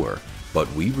tour, but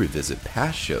we revisit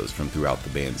past shows from throughout the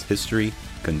band's history,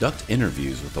 conduct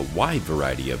interviews with a wide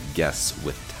variety of guests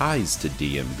with ties to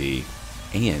DMB,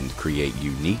 and create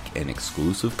unique and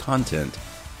exclusive content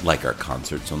like our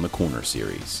Concerts on the Corner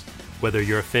series. Whether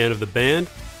you're a fan of the band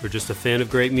or just a fan of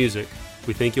great music,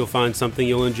 we think you'll find something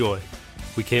you'll enjoy.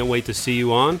 We can't wait to see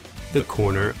you on the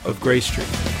Corner of Gray Street.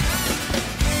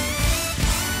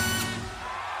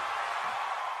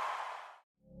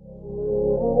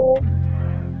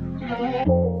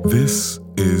 This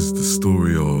is the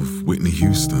story of Whitney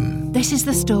Houston. This is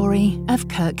the story of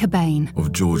Kurt Cobain.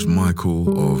 Of George Michael,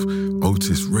 of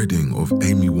Otis Redding, of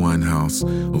Amy Winehouse,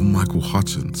 of Michael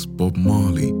Hutchence, Bob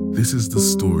Marley. This is the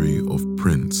story of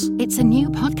Prince. It's a new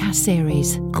podcast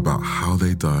series about how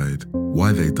they died,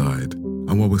 why they died,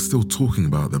 and why we're still talking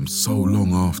about them so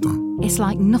long after. It's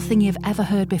like nothing you've ever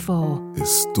heard before.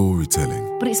 It's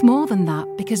storytelling. But it's more than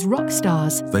that, because rock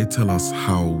stars, they tell us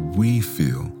how we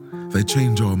feel. They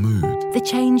change our mood. They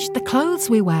change the clothes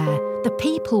we wear, the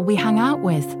people we hang out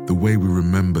with, the way we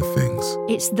remember things.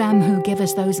 It's them who give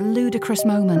us those ludicrous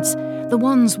moments, the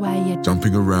ones where you're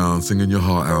jumping around, singing your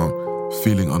heart out,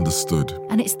 feeling understood.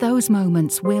 And it's those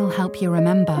moments we'll help you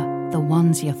remember, the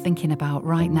ones you're thinking about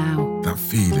right now. That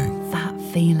feeling. That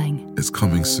feeling. It's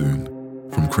coming soon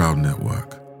from Crowd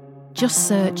Network. Just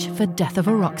search for Death of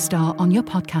a Rock Star on your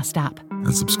podcast app.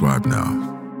 And subscribe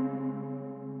now.